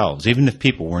themselves? Even if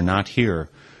people were not here,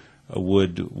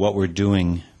 would what we're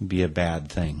doing be a bad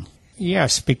thing?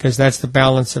 Yes, because that's the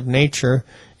balance of nature,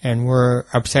 and we're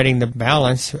upsetting the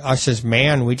balance. Us as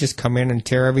man, we just come in and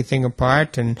tear everything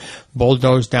apart and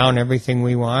bulldoze down everything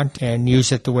we want and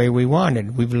use it the way we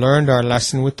wanted. We've learned our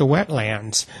lesson with the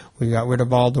wetlands. We got rid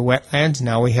of all the wetlands.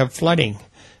 Now we have flooding.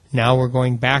 Now we're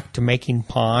going back to making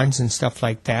ponds and stuff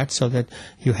like that, so that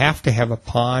you have to have a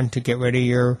pond to get rid of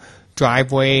your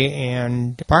driveway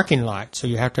and parking lot. So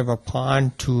you have to have a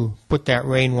pond to put that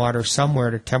rainwater somewhere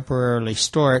to temporarily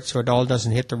store it so it all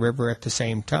doesn't hit the river at the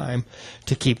same time,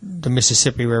 to keep the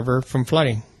Mississippi River from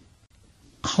flooding.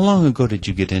 How long ago did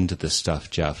you get into this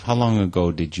stuff, Jeff? How long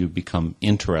ago did you become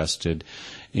interested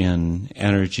in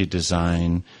energy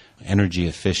design, energy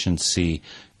efficiency,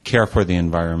 care for the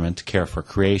environment, care for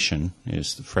creation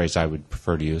is the phrase I would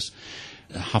prefer to use?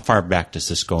 How far back does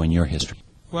this go in your history?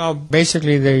 Well,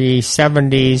 basically the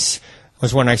 70s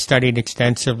was when I studied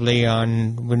extensively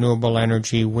on renewable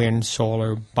energy, wind,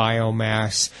 solar,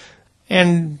 biomass,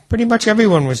 and pretty much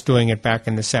everyone was doing it back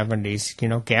in the 70s. You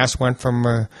know, gas went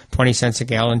from 20 cents a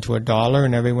gallon to $1,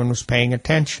 and everyone was paying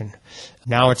attention.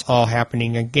 Now it's all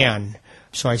happening again.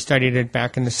 So I studied it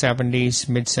back in the 70s,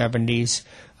 mid-70s.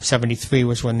 73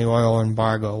 was when the oil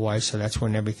embargo was, so that's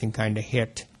when everything kind of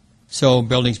hit. So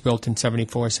buildings built in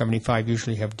 74, 75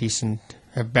 usually have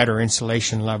better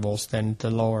insulation levels than the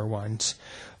lower ones.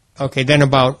 Okay,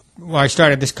 then I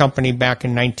started this company back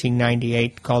in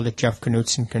 1998, called it Jeff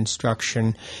Knutson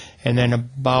Construction, and then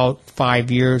about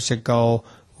 5 years ago,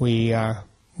 we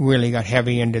really got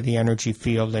heavy into the energy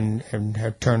field and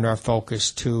have turned our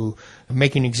focus to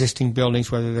making existing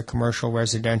buildings, whether they're commercial,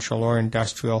 residential, or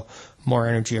industrial, more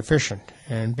energy efficient.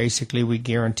 And basically, we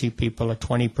guarantee people a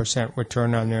 20%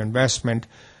 return on their investment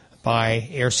by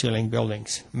air sealing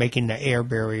buildings, making the air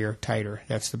barrier tighter.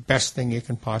 That's the best thing you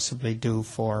can possibly do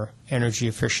for energy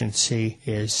efficiency,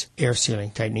 is air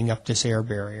sealing, tightening up this air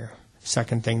barrier.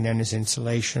 Second thing then is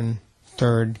insulation.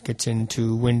 Third gets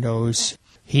into windows,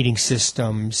 heating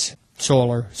systems,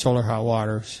 solar hot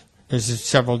waters. There's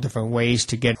several different ways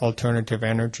to get alternative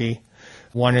energy.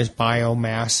 One is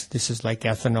biomass. This is like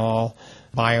ethanol,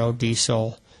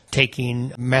 biodiesel,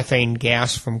 taking methane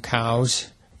gas from cows,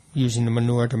 using the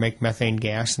manure to make methane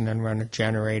gas and then run a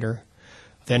generator.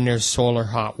 Then there's solar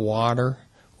hot water,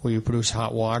 where you produce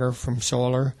hot water from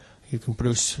solar. You can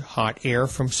produce hot air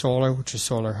from solar, which is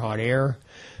solar hot air.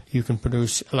 You can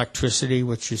produce electricity,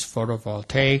 which is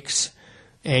photovoltaics.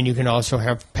 And you can also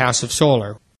have passive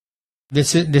solar.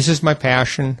 This is my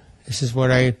passion. This is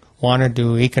what I want to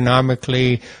do.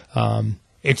 Economically,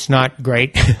 it's not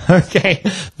great, okay,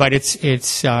 but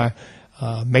it's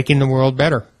making the world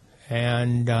better.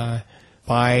 And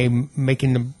by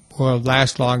making the world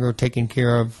last longer, taking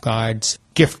care of God's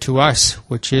gift to us,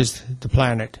 which is the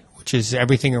planet, which is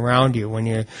everything around you. When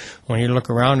you look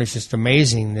around, it's just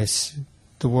amazing,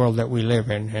 the world that we live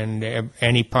in, and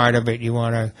any part of it you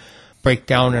want to break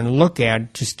down and look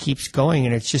at just keeps going,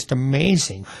 and it's just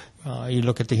amazing. You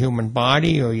look at the human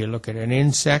body, or you look at an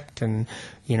insect, and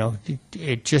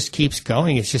it just keeps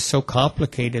going. It's just so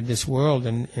complicated, this world,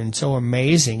 and so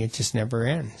amazing. It just never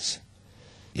ends.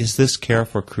 Is this care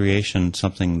for creation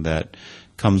something that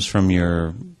comes from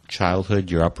your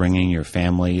childhood, your upbringing, your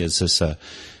family? Is this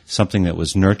something that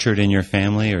was nurtured in your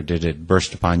family, or did it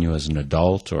burst upon you as an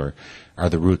adult, or are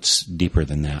the roots deeper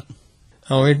than that?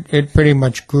 Oh, it pretty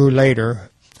much grew later.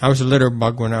 I was a litter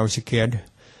bug when I was a kid.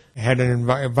 I had an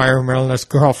environmentalist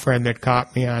girlfriend that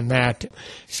caught me on that.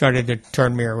 Started to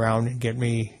turn me around and get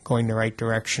me going the right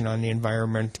direction on the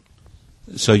environment.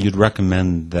 So you'd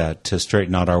recommend that to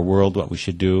straighten out our world, what we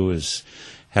should do is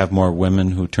have more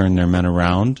women who turn their men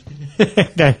around?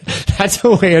 That's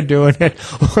a way of doing it.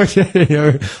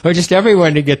 Or just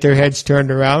everyone to get their heads turned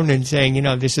around and saying,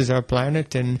 this is our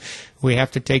planet and we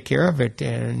have to take care of it.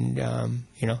 And,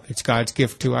 it's God's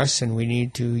gift to us and we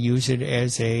need to use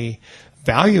it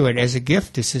value it as a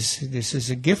gift. This is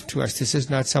a gift to us. This is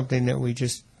not something that we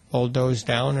just bulldoze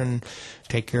down and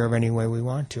take care of any way we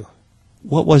want to.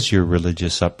 What was your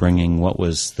religious upbringing? What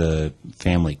was the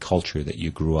family culture that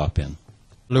you grew up in?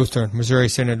 Lutheran. Missouri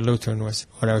Synod Lutheran was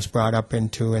what I was brought up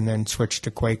into, and then switched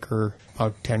to Quaker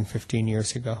about 10, 15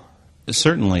 years ago.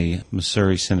 Certainly,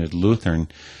 Missouri Synod Lutheran,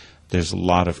 there's a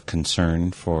lot of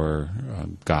concern for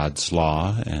God's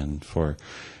law and for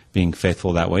being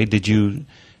faithful that way. Did you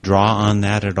draw on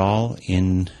that at all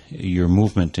in your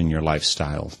movement and your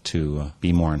lifestyle to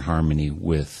be more in harmony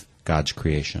with God's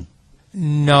creation?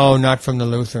 No, not from the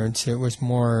Lutherans. It was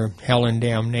more hell and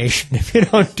damnation. If you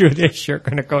don't do this, you're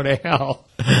going to go to hell.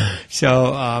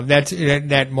 So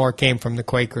that more came from the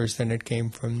Quakers than it came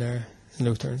from the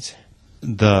Lutherans.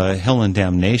 The hell and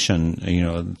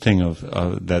damnation, thing of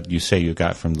that you say you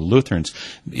got from the Lutherans,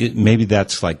 maybe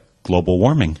that's like global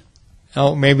warming.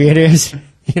 Oh, maybe it is.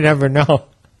 You never know.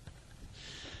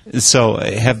 So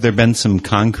have there been some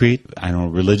concrete,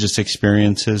 religious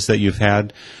experiences that you've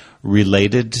had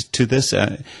related to this?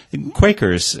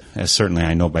 Quakers, as certainly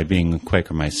I know by being a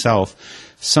Quaker myself,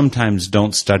 sometimes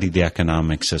don't study the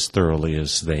economics as thoroughly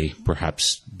as they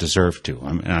perhaps deserve to.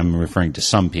 I'm referring to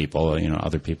some people.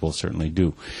 Other people certainly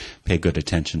do pay good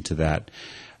attention to that.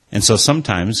 And so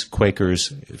sometimes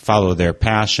Quakers follow their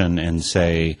passion and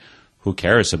say, who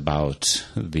cares about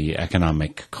the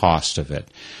economic cost of it?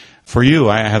 For you,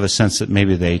 I have a sense that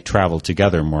maybe they travel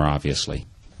together more obviously.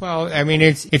 Well,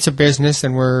 it's a business,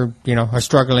 and we're, a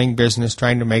struggling business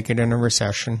trying to make it in a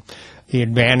recession. The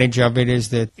advantage of it is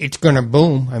that it's going to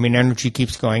boom. Energy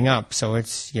keeps going up, so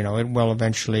it's, it will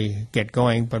eventually get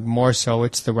going, but more so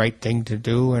it's the right thing to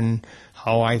do, and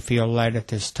how I feel led at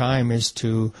this time is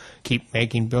to keep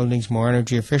making buildings more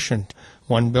energy efficient,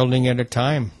 one building at a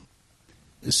time.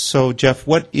 So, Jeff,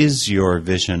 what is your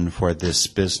vision for this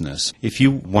business? If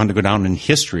you want to go down in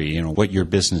history, what your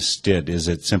business did, is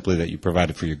it simply that you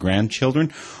provided for your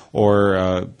grandchildren,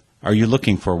 or are you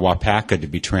looking for Wapaka to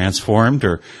be transformed,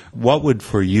 or what would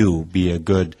for you be a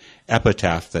good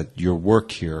epitaph that your work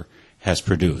here has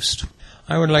produced?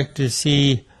 I would like to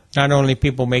see not only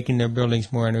people making their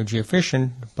buildings more energy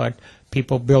efficient, but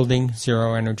people building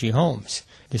zero-energy homes.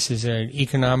 This is an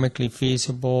economically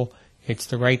feasible. It's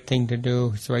the right thing to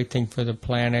do. It's the right thing for the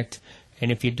planet.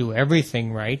 And if you do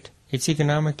everything right, it's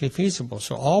economically feasible.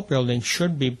 So all buildings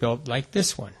should be built like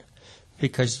this one,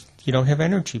 because you don't have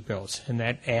energy bills. And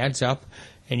that adds up,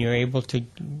 and you're able to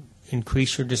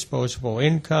increase your disposable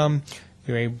income.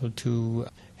 You're able to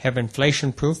have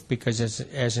inflation proof, because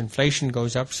as inflation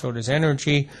goes up, so does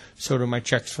energy, so do my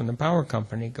checks from the power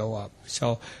company go up.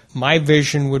 So my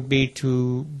vision would be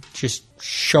to just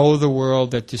show the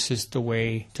world that this is the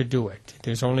way to do it.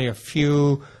 There's only a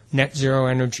few net zero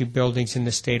energy buildings in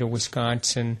the state of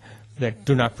Wisconsin that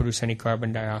do not produce any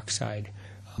carbon dioxide.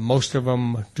 Most of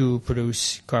them do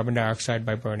produce carbon dioxide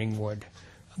by burning wood.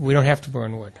 We don't have to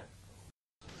burn wood.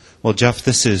 Well, Jeff,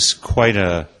 this is quite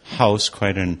a house,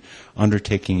 quite an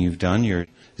undertaking you've done. Your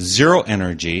zero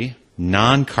energy,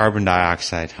 non-carbon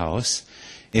dioxide house.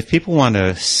 If people want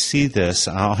to see this,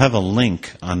 I'll have a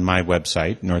link on my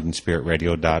website,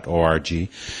 northernspiritradio.org,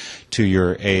 to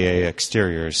your AA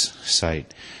Exteriors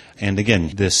site. And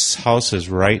again, this house is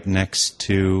right next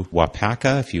to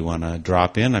Wapaka. If you want to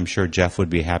drop in, I'm sure Jeff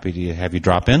would be happy to have you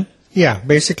drop in. Yeah,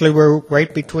 basically we're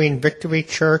right between Victory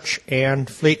Church and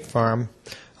Fleet Farm.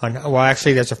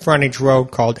 Actually, there's a frontage road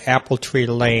called Apple Tree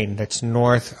Lane that's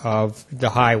north of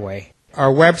the highway.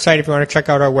 Our website, if you want to check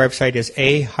out our website, is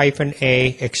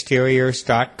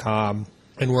a-exteriors.com,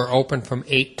 and we're open from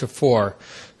 8 to 4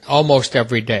 almost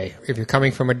every day. If you're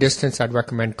coming from a distance, I'd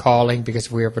recommend calling, because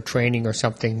if we have a training or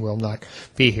something, we'll not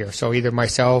be here. So either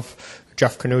myself,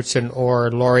 Jeff Knutson, or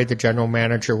Lori, the general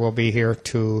manager, will be here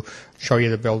to show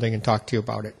you the building and talk to you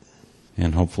about it.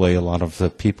 And hopefully a lot of the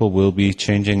people will be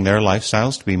changing their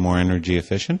lifestyles to be more energy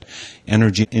efficient.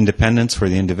 Energy independence for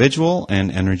the individual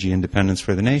and energy independence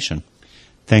for the nation.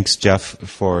 Thanks, Jeff,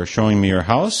 for showing me your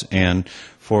house and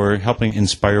for helping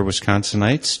inspire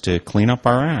Wisconsinites to clean up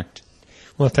our act.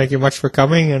 Well, thank you much for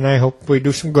coming, and I hope we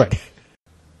do some good.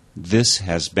 This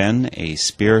has been a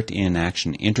Spirit in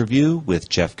Action interview with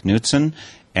Jeff Knutson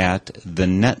at the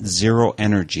Net Zero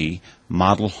Energy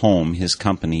model home his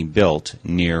company built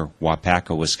near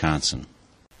Wapaka, Wisconsin.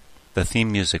 The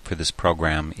theme music for this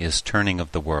program is Turning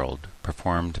of the World,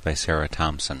 performed by Sarah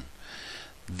Thompson.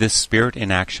 This Spirit in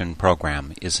Action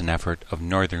program is an effort of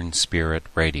Northern Spirit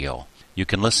Radio. You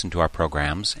can listen to our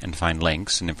programs and find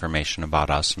links and information about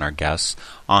us and our guests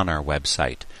on our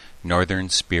website,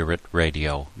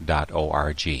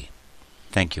 northernspiritradio.org.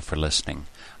 Thank you for listening.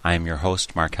 I am your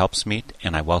host, Mark Helpsmeet,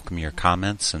 and I welcome your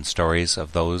comments and stories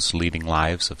of those leading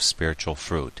lives of spiritual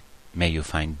fruit. May you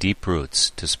find deep roots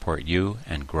to support you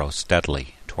and grow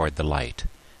steadily toward the light.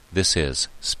 This is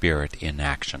Spirit in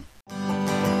Action.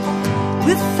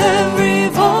 With every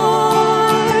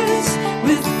voice,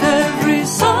 with every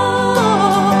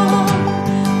song,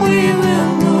 we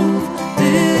will move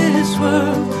this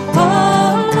world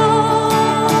along.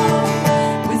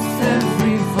 With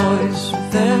every voice,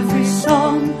 with every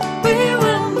song, we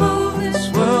will move this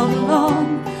world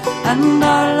along, and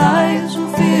our lives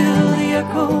will feel the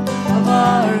echo of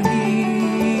our healing.